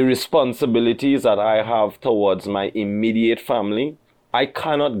the responsibilities that I have towards my immediate family, I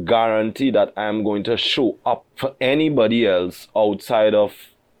cannot guarantee that I'm going to show up for anybody else outside of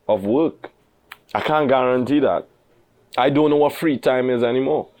work. I can't guarantee that. I don't know what free time is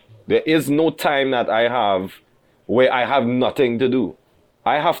anymore. There is no time that I have where I have nothing to do.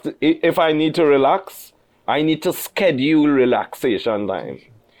 I have to, if I need to relax, I need to schedule relaxation time.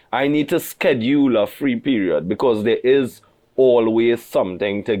 I need to schedule a free period because there is always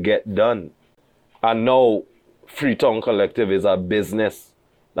something to get done. And now, Freetown Collective is a business.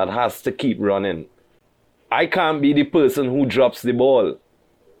 that has to keep running. I can't be the person who drops the ball.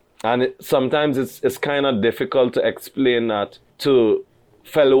 And sometimes it's kind of difficult to explain that to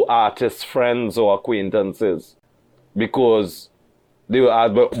fellow artists, friends, or acquaintances, because they will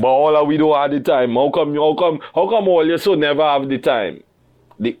ask, but all we don't have the time. How come all you so never have the time?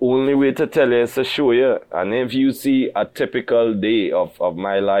 The only way to tell you is to show you. And if you see a typical day of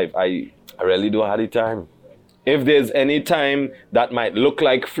my life, I really don't have the time. If there's any time that might look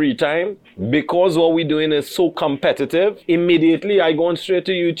like free time, because what we're doing is so competitive, immediately I go on straight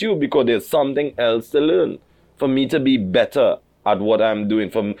to YouTube because there's something else to learn. For me to be better at what I'm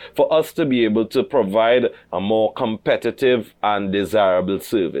doing, for us to be able to provide a more competitive and desirable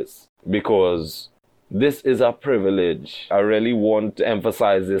service. Because this is a privilege. I really want to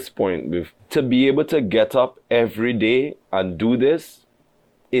emphasize this point. To be able to get up every day and do this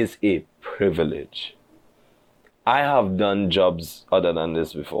is a privilege. I have done jobs other than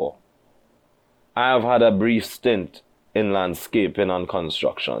this before. I have had a brief stint in landscaping and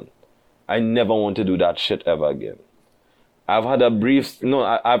construction. I never want to do that shit ever again. I've had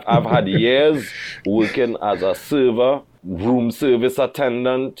I've had years working as a server, room service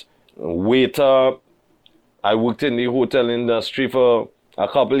attendant, waiter. I worked in the hotel industry for a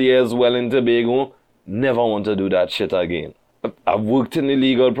couple of years well in Tobago. Never want to do that shit again. I've worked in the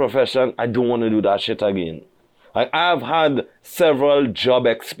legal profession. I don't want to do that shit again. I've had several job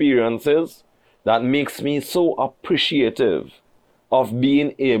experiences that makes me so appreciative of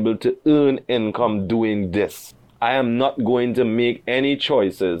being able to earn income doing this. I am not going to make any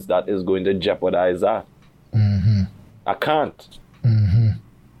choices that is going to jeopardize that. Mm-hmm. I can't. Mm-hmm.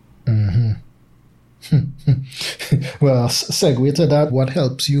 Mm-hmm. Well, segue to that, what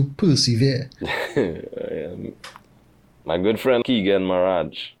helps you persevere? My good friend Keegan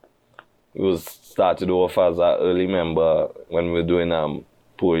Maraj, who started off as an early member when we were doing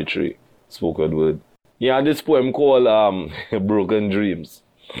poetry, spoken word. He had this poem called Broken Dreams.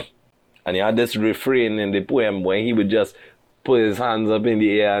 And he had this refrain in the poem where he would just put his hands up in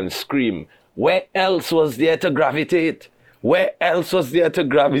the air and scream, "Where else was there to gravitate? Where else was there to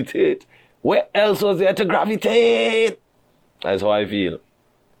gravitate? Where else was there to gravitate?" That's how I feel.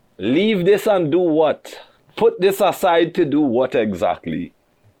 Leave this and do what? Put this aside to do what exactly?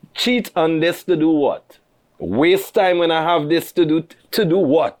 Cheat on this to do what? Waste time when I have this to do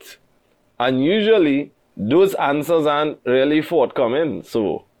what? And usually, those answers aren't really forthcoming.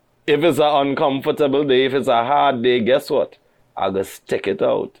 So, if it's an uncomfortable day, if it's a hard day, guess what? I'll just stick it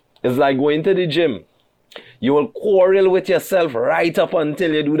out. It's like going to the gym. You will quarrel with yourself right up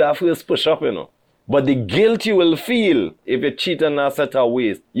until you do that first push-up, you know. But the guilt you will feel if you cheat on that set of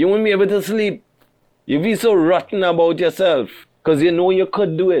waste, you won't be able to sleep. You'll be so rotten about yourself because you know you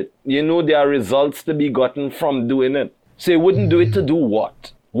could do it. You know there are results to be gotten from doing it. So you wouldn't do it to do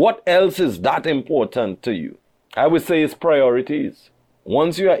what? What else is that important to you? I would say it's priorities.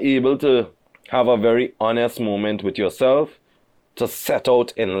 Once you are able to have a very honest moment with yourself to set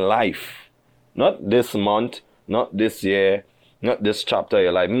out in life, not this month, not this year, not this chapter of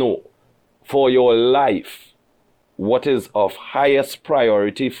your life, no, for your life, what is of highest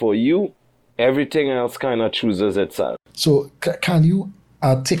priority for you, everything else kind of chooses itself. So can you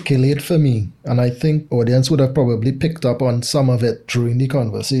articulate for me, and I think audience would have probably picked up on some of it during the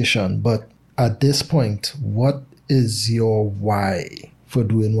conversation, but at this point, what is your why for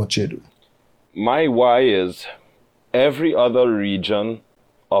doing what you do? My why is every other region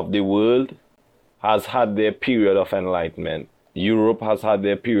of the world has had their period of enlightenment. Europe has had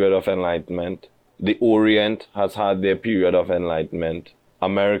their period of enlightenment. The Orient has had their period of enlightenment.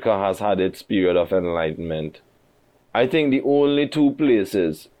 America has had its period of enlightenment. I think the only two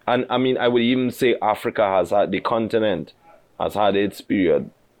places, and I mean, I would even say Africa has had, the continent has had its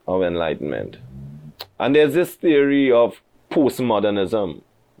period of enlightenment. And there's this theory of postmodernism,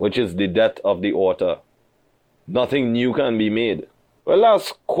 which is the death of the author. Nothing new can be made. Well,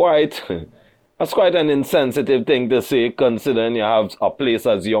 that's quite an insensitive thing to say, considering you have a place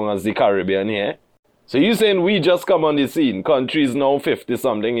as young as the Caribbean here. So you saying we just come on the scene, country's now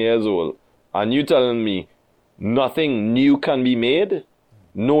 50-something years old, and you telling me nothing new can be made?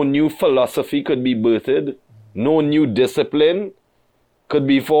 No new philosophy could be birthed? No new discipline could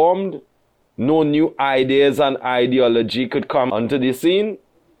be formed? No new ideas and ideology could come onto the scene?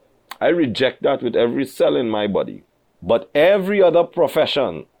 I reject that with every cell in my body. But every other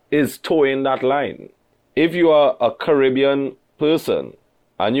profession is towing that line. If you are a Caribbean person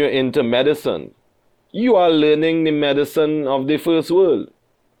and you're into medicine, you are learning the medicine of the first world.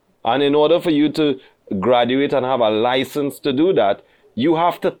 And in order for you to graduate and have a license to do that, you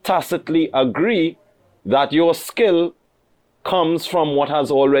have to tacitly agree that your skill comes from what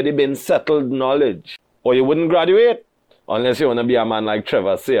has already been settled knowledge. Or you wouldn't graduate unless you want to be a man like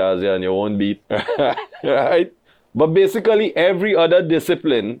Trevor Sayers on your own beat. Right? But basically, every other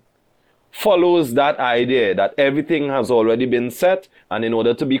discipline follows that idea that everything has already been set, and in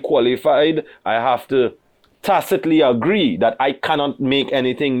order to be qualified, I have to tacitly agree that I cannot make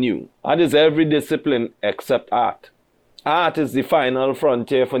anything new. That is every discipline except art. Art is the final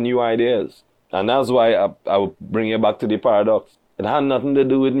frontier for new ideas. And that's why I will bring you back to the paradox. It had nothing to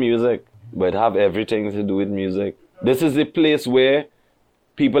do with music, but it have everything to do with music. This is the place where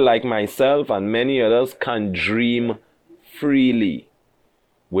people like myself and many others can dream freely,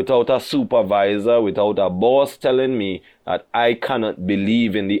 without a supervisor, without a boss telling me that I cannot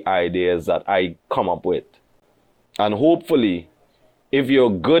believe in the ideas that I come up with. And hopefully, if you're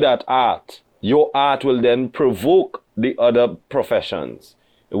good at art, your art will then provoke the other professions.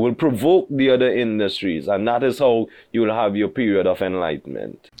 It will provoke the other industries, and that is how you will have your period of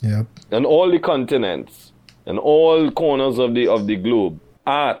enlightenment. Yep. On all the continents, in all corners of the globe,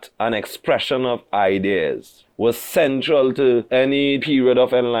 art and expression of ideas was central to any period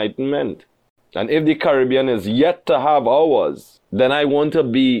of enlightenment. And if the Caribbean is yet to have ours, then I want to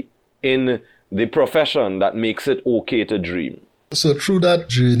be in the profession that makes it okay to dream. So through that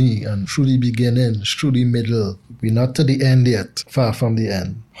journey and through the beginning, through the middle, we're not to the end yet, far from the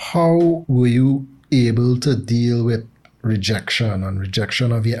end. How were you able to deal with rejection and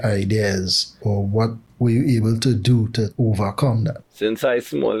rejection of your ideas? Or what were you able to do to overcome that? Since I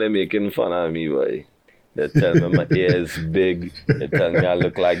small, they're making fun of me, boy. They tell me my ear is big. They tell me I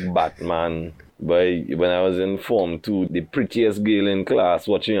look like Batman. But when I was in Form 2, the prettiest girl in class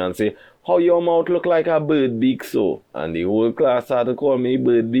watching and say, "How your mouth look like a bird beak so?" And the whole class had to call me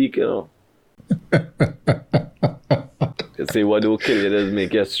bird beak, you know. They say what will kill you does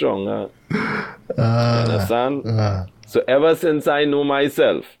make you stronger. You understand? So ever since I know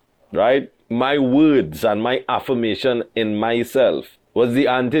myself, right, my words and my affirmation in myself was the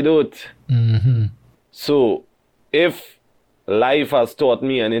antidote. Mm-hmm. So if life has taught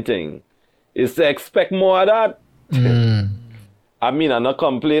me anything, it's to expect more of that. I mean, I'm not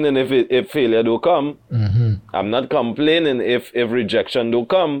complaining if failure don't come. Mm-hmm. I'm not complaining if rejection don't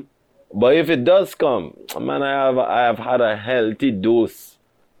come. But if it does come, man, I have had a healthy dose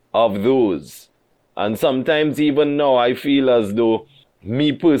of those. And sometimes even now I feel as though,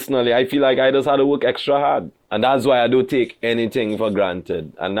 me personally, I feel like I just had to work extra hard. And that's why I don't take anything for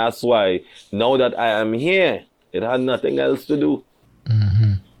granted. And that's why now that I am here, it had nothing else to do.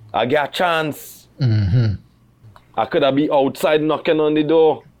 Mm-hmm. I get a chance. Mm-hmm. I could have been outside knocking on the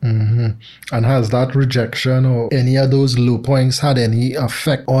door. Mm-hmm. And has that rejection or any of those low points had any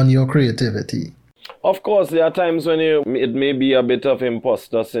effect on your creativity? Of course, there are times when it may be a bit of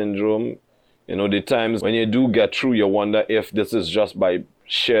imposter syndrome. You know, the times when you do get through, you wonder if this is just by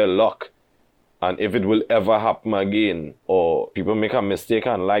sheer luck and if it will ever happen again. Or people make a mistake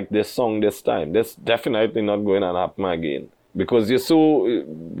and like this song this time. That's definitely not going to happen again. Because you're so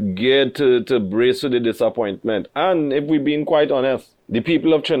geared to brace with the disappointment. And if we're being quite honest, the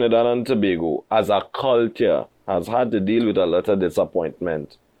people of Trinidad and Tobago, as a culture, has had to deal with a lot of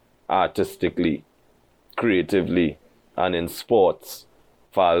disappointment artistically, creatively, and in sports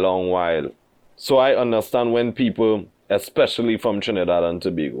for a long while. So I understand when people, especially from Trinidad and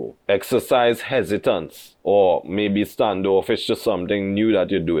Tobago, exercise hesitance or maybe standoffish to something new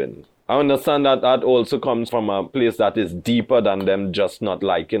that you're doing. I understand that also comes from a place that is deeper than them just not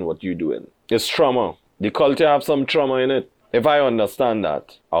liking what you're doing. It's trauma. The culture have some trauma in it. If I understand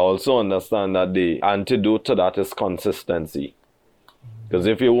that, I also understand that the antidote to that is consistency. Because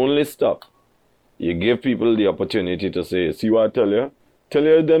if you only stop, you give people the opportunity to say, "See what I tell you? Tell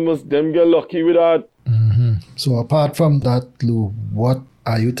you them get lucky with that." Mm-hmm. So apart from that, Lou, what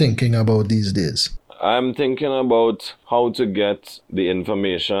are you thinking about these days? I'm thinking about how to get the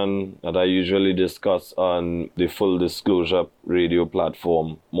information that I usually discuss on the Full Disclosure radio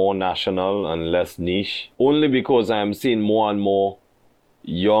platform more national and less niche. Only because I'm seeing more and more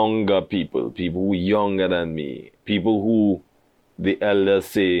younger people who are younger than me, people who the elders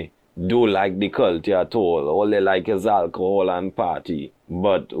say don't like the culture at all they like is alcohol and party.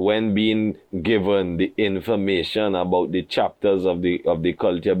 But when being given the information about the chapters of the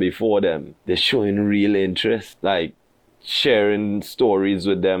culture before them, they're showing real interest, like sharing stories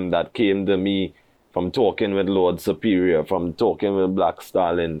with them that came to me from talking with Lord Superior, from talking with Black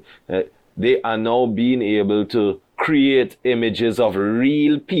Stalin. They are now being able to create images of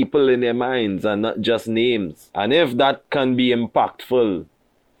real people in their minds and not just names. And if that can be impactful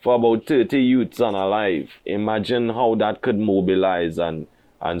for about 30 youths unalive, imagine how that could mobilize and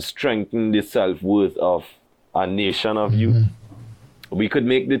strengthen the self-worth of a nation of youth, we could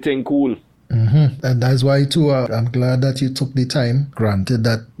make the thing cool. And that's why too, I'm glad that you took the time. Granted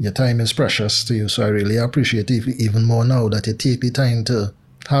that your time is precious to you, so I really appreciate it even more now that you take the time to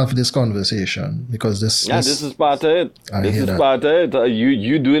have this conversation, because this is part of it. This is part of it.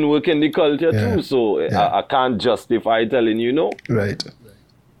 You doing work in the culture too, so I can't justify telling you no. Right.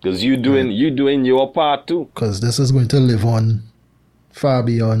 Because you doing your part too. Because this is going to live on far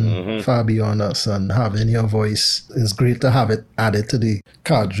beyond us, and having your voice is great to have it added to the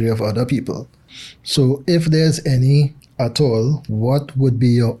cadre of other people. So if there's any at all, what would be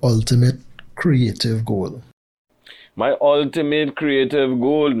your ultimate creative goal? My ultimate creative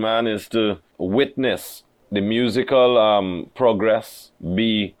goal, man, is to witness the musical progress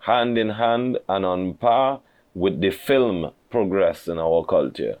be hand in hand and on par with the film progress in our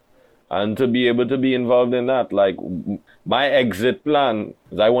culture. And to be able to be involved in that, like my exit plan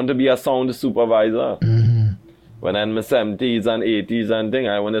is I want to be a sound supervisor. When I'm in my 70s and 80s and thing,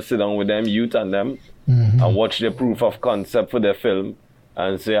 I want to sit down with them youth and them and watch the proof of concept for their film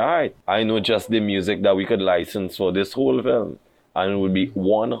and say, all right, I know just the music that we could license for this whole film, and it would be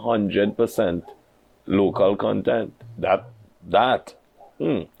 100% local content. That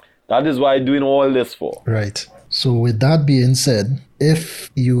is why I'm doing all this for. Right. So with that being said,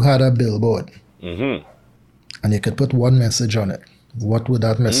 if you had a billboard and you could put one message on it, what would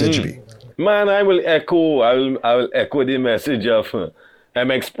that message be? Man, I will echo the message of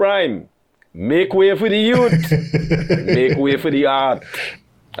MX Prime. Make way for the youth. Make way for the art.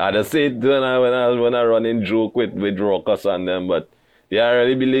 I just say it when I run in joke with Rockers and them, but yeah, I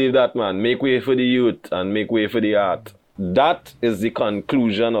really believe that, man. Make way for the youth and make way for the art. That is the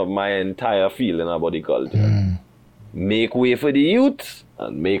conclusion of my entire feeling about the culture. Make way for the youth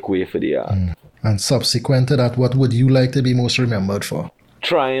and make way for the art. And subsequent to that, what would you like to be most remembered for?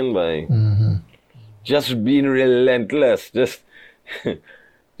 Trying, man. Just being relentless.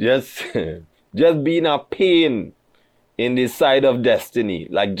 Just being a pain in the side of destiny.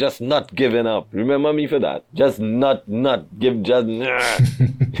 Like just not giving up. Remember me for that. Just not giving up.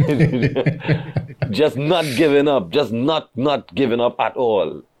 Just not giving up at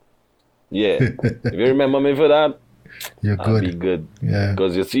all. Yeah. If you remember me for that, you're good. I'll be good. Yeah.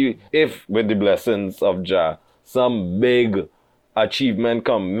 Because you see, if with the blessings of Jah, some big achievement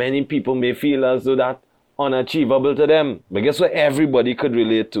come, many people may feel as though that unachievable to them. But guess what everybody could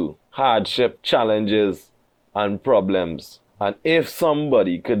relate to? Hardship, challenges, and problems. And if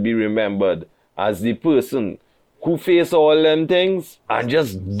somebody could be remembered as the person who faced all them things and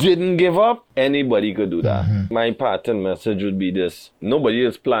just didn't give up, anybody could do that. My pattern message would be this: nobody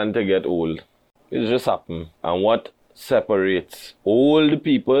is planned to get old. It just happened. And what separates old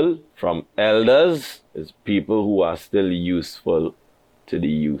people from elders is people who are still useful to the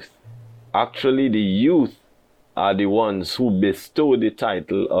youth. Actually, the youth are the ones who bestow the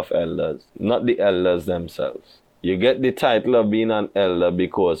title of elders, not the elders themselves. You get the title of being an elder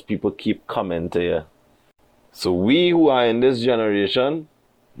because people keep coming to you. So we who are in this generation,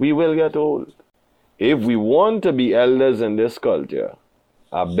 we will get old. If we want to be elders in this culture,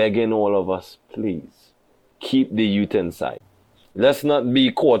 I'm begging all of us, please, keep the youth inside. Let's not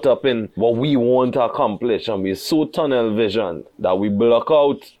be caught up in what we want to accomplish, and we're so tunnel vision that we block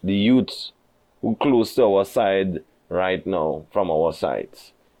out the youth who close to our side right now from our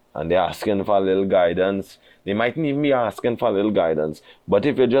sides. And they're asking for a little guidance. They mightn't even be asking for a little guidance. But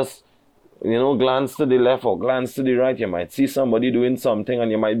if you just, glance to the left or glance to the right, you might see somebody doing something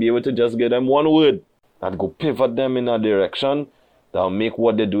and you might be able to just give them one word that go pivot them in a direction that'll make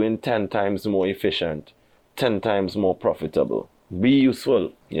what they're doing 10 times more efficient, 10 times more profitable. Be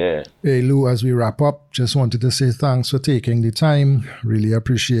useful. Yeah. Hey Lou, as we wrap up, just wanted to say thanks for taking the time. Really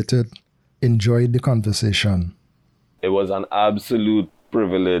appreciate it. Enjoyed the conversation. It was an absolute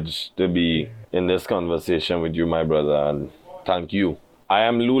privilege to be in this conversation with you, my brother, and thank you. I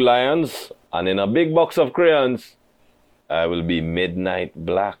am Lou Lyons, and in a big box of crayons, I will be Midnight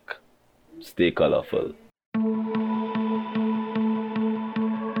Black. Stay colorful.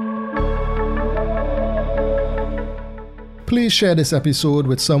 Please share this episode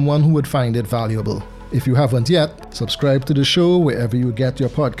with someone who would find it valuable. If you haven't yet, subscribe to the show wherever you get your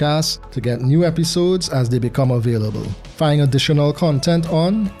podcasts to get new episodes as they become available. Find additional content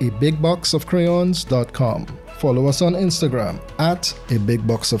on abigboxofcrayons.com. Follow us on Instagram at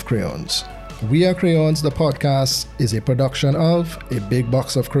abigboxofcrayons. We Are Crayons, the podcast, is a production of A Big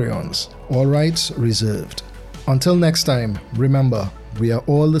Box of Crayons. All rights reserved. Until next time, remember, we are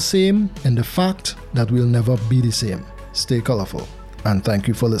all the same in the fact that we'll never be the same. Stay colorful, and thank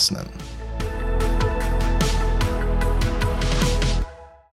you for listening.